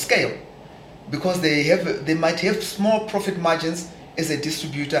economies of scale, because they might have small profit margins as a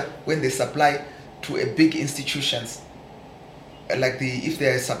distributor when they supply to a big institutions, like if they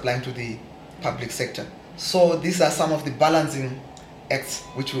are supplying to the public sector. So these are some of the balancing acts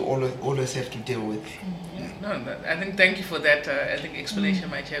which we always have to deal with. I think thank you for that explanation,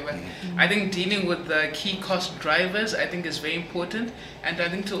 my chairman. I think dealing with the key cost drivers is very important, and I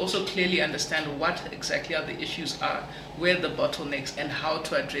think to also clearly understand what exactly are the issues are, where the bottlenecks, and how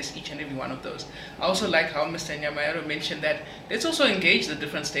to address each and every one of those. I also like how Mr. Nyamayaro mentioned that let's also engage the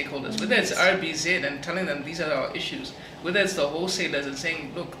different stakeholders, whether it's RBZ and telling them these are our issues, whether it's the wholesalers and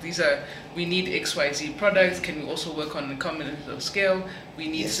saying, look, we need XYZ products, can we also work on economies of scale, we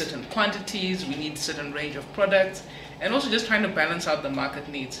need certain quantities, we need certain range of products, and also just trying to balance out the market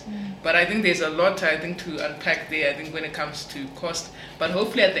needs. But I think there's a lot to unpack there, when it comes to cost, but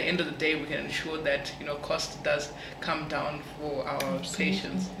hopefully at the end of the day we can ensure that cost does come down for our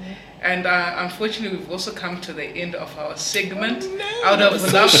patients. And unfortunately we've also come to the end of our segment. I would have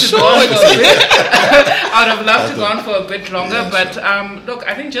loved to go on for a bit longer, but look,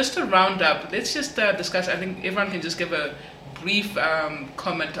 I think just to round up, let's just discuss. I think everyone can just give a brief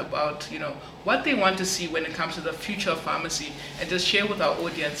comment about what they want to see when it comes to the future of pharmacy, and just share with our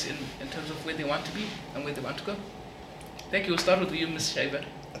audience in terms of where they want to be and where they want to go. Thank you. We'll start with you, Ms. Schreiber.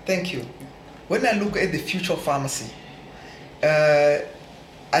 Thank you. When I look at the future of pharmacy,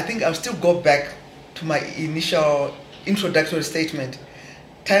 I think I'll still go back to my initial introductory statement.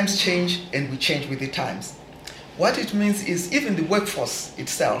 Times change and we change with the times. What it means is even the workforce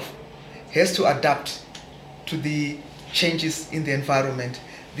itself has to adapt to the changes in the environment.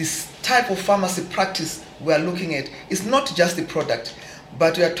 This type of pharmacy practice we are looking at is not just the product,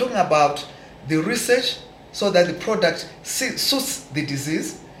 but we are talking about the research so that the product suits the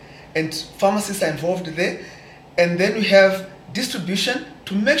disease, and pharmacists are involved there. And then we have distribution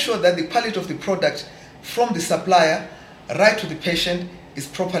to make sure that the quality of the product from the supplier right to the patient is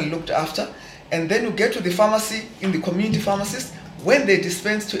properly looked after. And then you get to the pharmacy, in the community pharmacies, when they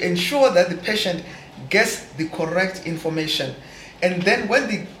dispense, to ensure that the patient gets the correct information. And then when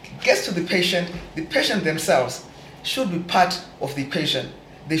it gets to the patient themselves should be part of the equation.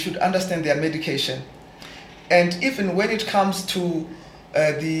 They should understand their medication. And even when it comes to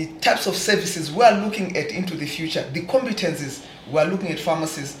the types of services we are looking at into the future, the competencies we are looking at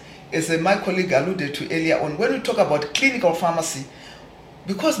pharmacies, as my colleague alluded to earlier on, when we talk about clinical pharmacy,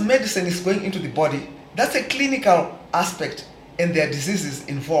 because medicine is going into the body, that's a clinical aspect and there are diseases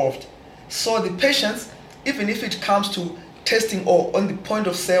involved. So the patients, even if it comes to testing or on the point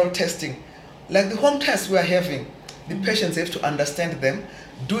of sale testing, like the home tests we are having, the patients have to understand them,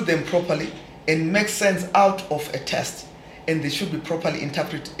 do them properly, and make sense out of a test. And they should be properly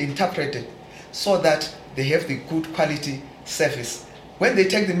interpreted so that they have the good quality service. When they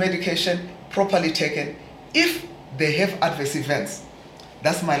take the medication properly taken, if they have adverse events,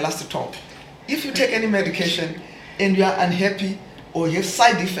 that's my last talk. If you take any medication and you are unhappy or you have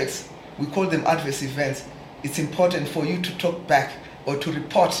side effects, we call them adverse events, it's important for you to talk back or to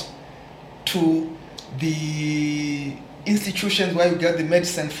report to the institutions where you get the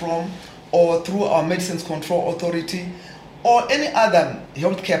medicine from, or through our Medicines Control Authority, or any other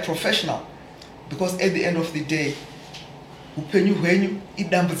healthcare professional. Because at the end of the day,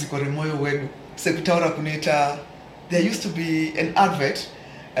 there used to be an advert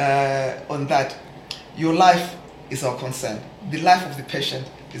on that. Your life is our concern. The life of the patient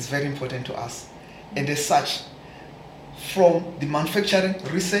is very important to us. And as such, from the manufacturing,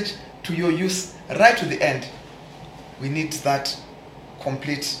 research, to your use, right to the end, we need that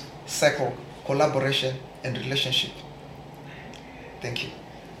complete circle, collaboration, and relationship. Thank you.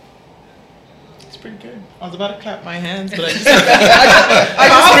 It's pretty good. I was about to clap my hands, but I just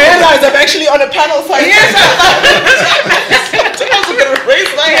realized I'm actually on a panel, so I was going to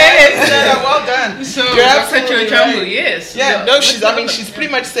raise my hand. Well done. So you're absolutely right. Yes. Yeah. No, she's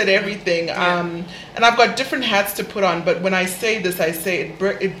pretty much said everything. Yeah. And I've got different hats to put on, but when I say this, I say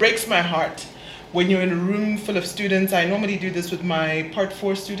it breaks my heart. When you're in a room full of students, I normally do this with my Part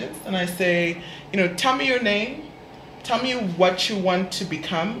 4 students, and I say, tell me your name, tell me what you want to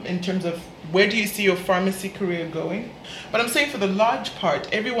become in terms of where do you see your pharmacy career going. But I'm saying for the large part,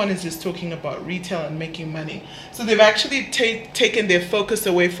 everyone is just talking about retail and making money. So they've actually taken their focus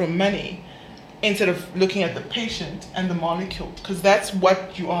away from money instead of looking at the patient and the molecule, because that's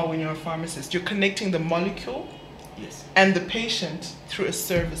what you are when you're a pharmacist. You're connecting the molecule and the patient through a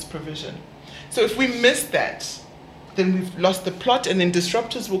service provision. So if we miss that, then we've lost the plot, and then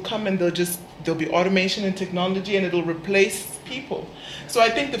disruptors will come and there'll be automation and technology, and it'll replace people. So I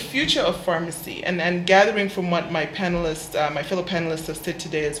think the future of pharmacy, and gathering from what my fellow panelists have said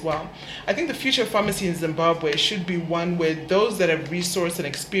today as well, I think the future of pharmacy in Zimbabwe should be one where those that have resource and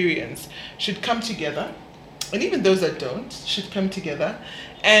experience should come together, and even those that don't should come together,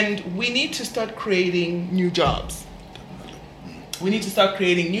 and we need to start creating new jobs. We need to start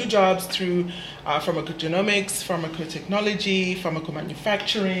creating new jobs through pharmacogenomics, pharmacotechnology,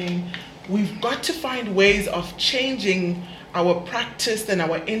 pharmacomanufacturing. We've got to find ways of changing our practice and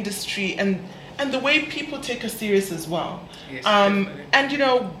our industry and the way people take us serious as well. Yes, and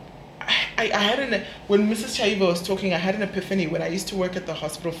I had when Mrs. Chaiva was talking, I had an epiphany when I used to work at the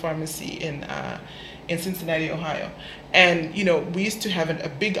hospital pharmacy in Cincinnati, Ohio. And we used to have a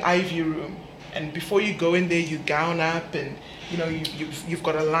big IV room. And before you go in there, you gown up and you've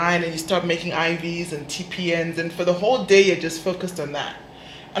got a line and you start making IVs and TPNs, and for the whole day you're just focused on that.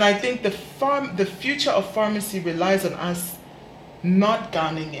 And I think the future of pharmacy relies on us not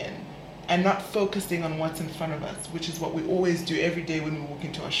gowning in and not focusing on what's in front of us, which is what we always do every day when we walk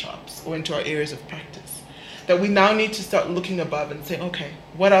into our shops or into our areas of practice. That we now need to start looking above and saying, okay,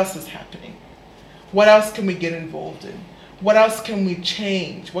 what else is happening? What else can we get involved in? What else can we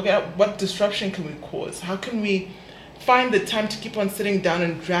change? What disruption can we cause? How can we find the time to keep on sitting down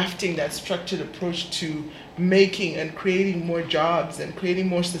and drafting that structured approach to making and creating more jobs and creating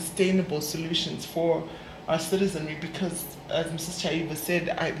more sustainable solutions for our citizenry? Because as Mrs. Chaiva said,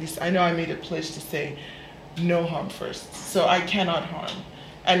 at least I know I made a pledge to say no harm first. So I cannot harm.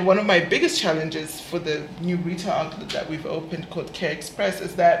 And one of my biggest challenges for the new retail outlet that we've opened called Care Express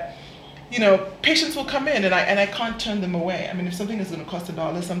is that patients will come in and I can't turn them away. I mean, if something is going to cost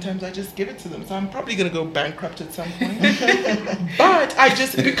 $1, sometimes I just give it to them. So I'm probably going to go bankrupt at some point. But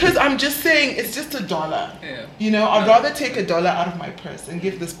because I'm just saying it's just $1. Yeah. I'd rather take $1 out of my purse and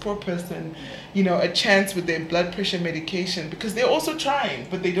give this poor person, a chance with their blood pressure medication, because they're also trying,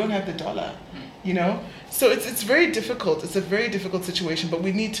 but they don't have the $1. you know. So it's very difficult. It's a very difficult situation, but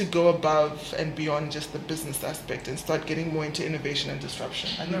we need to go above and beyond just the business aspect and start getting more into innovation and disruption.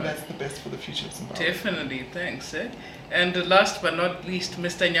 I think that's the best for the future of Zimbabwe. Definitely, thanks. And last but not least,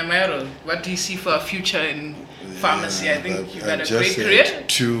 Mr. Nyamero, what do you see for our future in pharmacy? I think you've had a great career.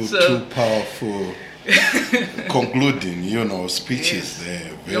 Two powerful concluding, speeches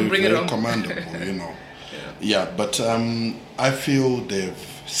there. Very commendable, but I feel they've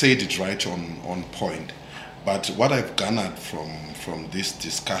said it right on point. But what I've garnered from this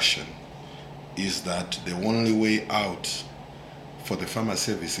discussion is that the only way out for the pharma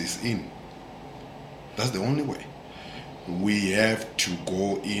service is in. That's the only way. We have to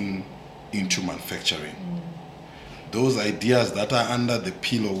go into manufacturing. Those ideas that are under the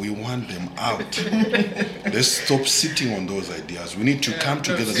pillow, we want them out. Let's stop sitting on those ideas. We need to come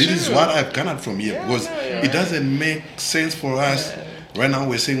together. This is what I've garnered from here, because it doesn't make sense for us. Right now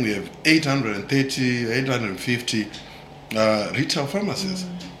we're saying we have 830, 850 retail pharmacies.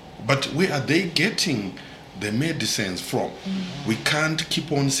 But where are they getting the medicines from? We can't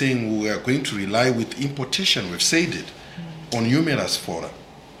keep on saying we are going to rely with importation. We've said it on numerous fora.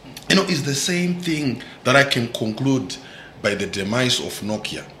 It's the same thing that I can conclude by the demise of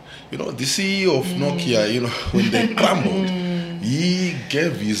Nokia. The CEO of Nokia, when they crumbled, he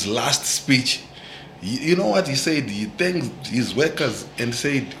gave his last speech. You know what he said? He thanked his workers and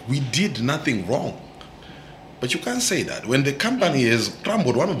said, we did nothing wrong. But you can't say that. When the company has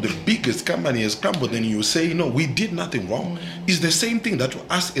crumbled, one of the biggest companies has crumbled, then you say, we did nothing wrong. It's the same thing that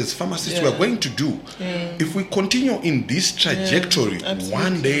us as pharmacists we are going to do. If we continue in this trajectory,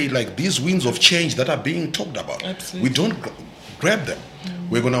 one day, like these winds of change that are being talked about, we don't grab them.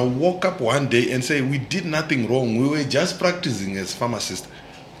 We're going to walk up one day and say, we did nothing wrong. We were just practicing as pharmacists.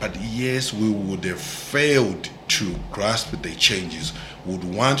 But yes, we would have failed to grasp the changes. We would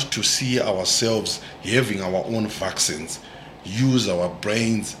want to see ourselves having our own vaccines, use our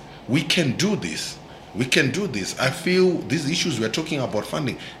brains. We can do this. We can do this. I feel these issues we're talking about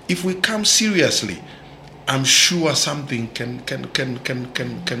funding, if we come seriously, I'm sure something can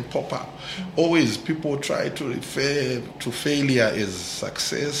pop up. Always people try to refer to failure as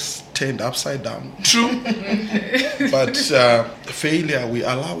success turned upside down. True. But failure, we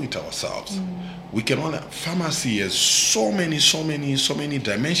allow it ourselves. We can only, pharmacy has so many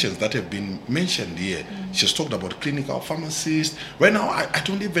dimensions that have been mentioned here. She's talked about clinical pharmacists. Right now, I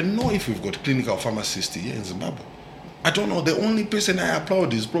don't even know if we've got clinical pharmacists here in Zimbabwe. I don't know. The only person I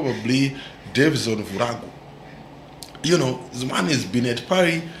applaud is probably Davison Vuragu. This man has been at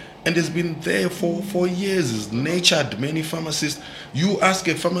Paris and has been there for years. He's nurtured many pharmacists. You ask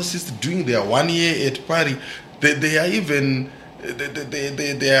a pharmacist doing their 1 year at Paris, they are even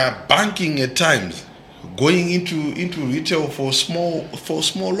they are banking at times, going into retail for small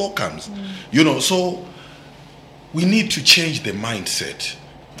locums. So we need to change the mindset.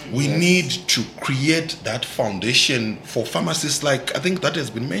 We need to create that foundation for pharmacists, like I think that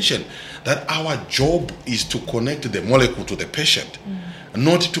has been mentioned, that our job is to connect the molecule to the patient,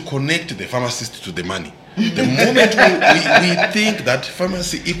 not to connect the pharmacist to the money. The moment we think that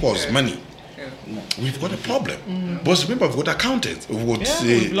pharmacy equals money, we've got a problem. Because remember, we've got accountants, we've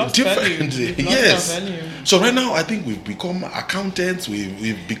got different. Yes. So right now, I think we've become accountants,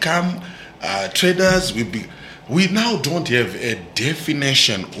 we've become traders, we now don't have a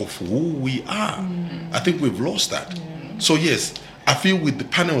definition of who we are. I think we've lost that. So yes, I feel with the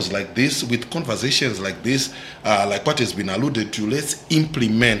panels like this, with conversations like this, like what has been alluded to, let's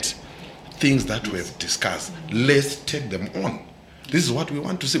implement things that we have discussed. Let's take them on. This is what we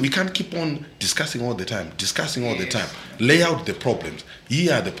want to see. We can't keep on discussing all the time. Lay out the problems.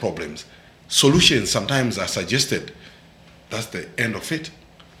 Here are the problems. Solutions sometimes are suggested. That's the end of it.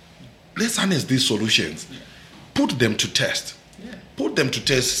 Let's harness these solutions. Put them to test. Put them to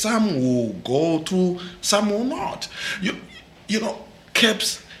test. Some will go through, some will not.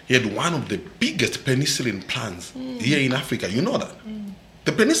 KEBS had one of the biggest penicillin plants here in Africa. You know that.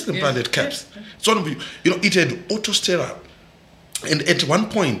 The penicillin plant at KEBS. It's one of it had autosterile. And at one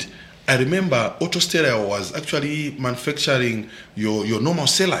point, I remember autosterile was actually manufacturing your normal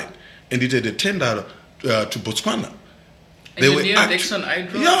saline, and it had a tender to Botswana. They were neodoxone eye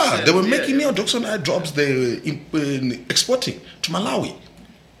drops. Yeah, they were making neodoxone eye drops. They were exporting to Malawi.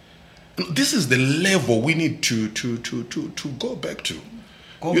 This is the level we need to go back to.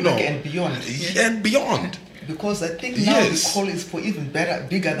 Go back and beyond. And beyond. Because I think now the Yes. call is for even bigger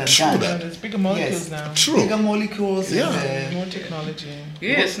than True that. that. There's bigger molecules Yes. now. True. Bigger molecules. Yeah. And, More technology.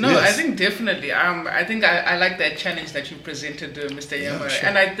 Yes, no, Yes. I think definitely. I think I like that challenge that you presented, Mr. Yeah, Yama. sure.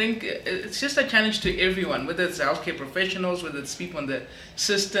 And I think it's just a challenge to everyone, whether it's healthcare professionals, whether it's people on the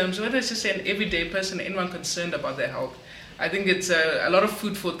systems, whether it's just an everyday person, anyone concerned about their health. I think it's a lot of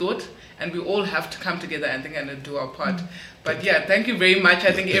food for thought, and we all have to come together and think and do our part. But yeah, thank you very much.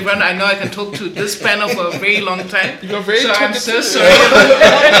 I think everyone, I know I can talk to this panel for a very long time. You're very so I'm so talkative. sorry.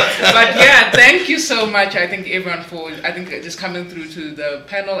 But yeah, thank you so much. I think everyone for just coming through to the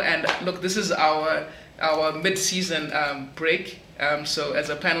panel. And look, this is our mid-season break. So as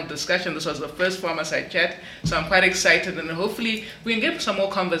a panel discussion, this was the first Pharmaside chat. So I'm quite excited, and hopefully we can get some more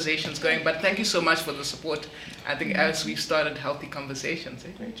conversations going. But thank you so much for the support. I think as we've started healthy conversations.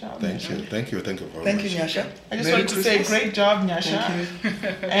 Great job. Thank you very thank much. you, Nyasha. I just Merry wanted to say Christmas. great job, Nyasha. Thank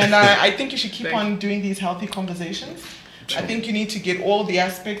you. And I think you should keep Thank on doing these healthy conversations. I think you need to get all the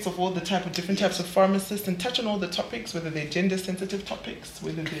aspects of all the different types of pharmacists and touch on all the topics, whether they're gender sensitive topics,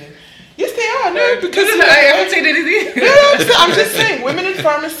 whether they're... Yes, they are. No, because I haven't said anything. I'm just saying, women in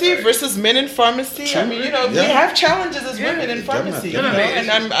pharmacy versus men in pharmacy. I mean, we Yeah. have challenges as women in pharmacy. Definitely.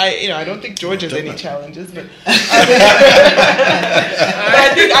 And I don't think George has any Definitely. challenges, but but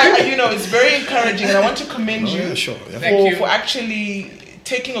I think it's very encouraging, and I want to commend Oh, you yeah, sure. Yeah. Thank you. for actually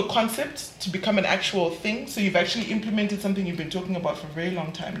taking a concept to become an actual thing. So you've actually implemented something you've been talking about for a very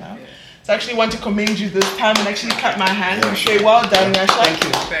long time now. So I actually want to commend you this time and actually clap my hand and say, well done, Nyasha. Thank you.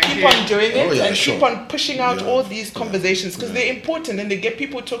 Thank Keep you. on doing it Oh, yeah, and sure. keep on pushing out Yeah. all these conversations because Yeah. they're important and they get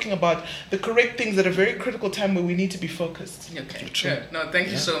people talking about the correct things at a very critical time where we need to be focused. Okay. True. Good. No, thank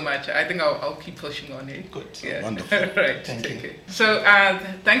you so much. I think I'll keep pushing on it. Good. Yeah. Wonderful. Right. Thank you. Okay. So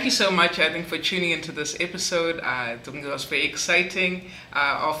thank you so much, I think, for tuning into this episode. I think it was very exciting.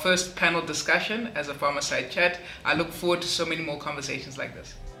 Our first panel discussion as a Pharmaside chat. I look forward to so many more conversations like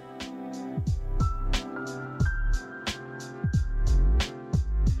this.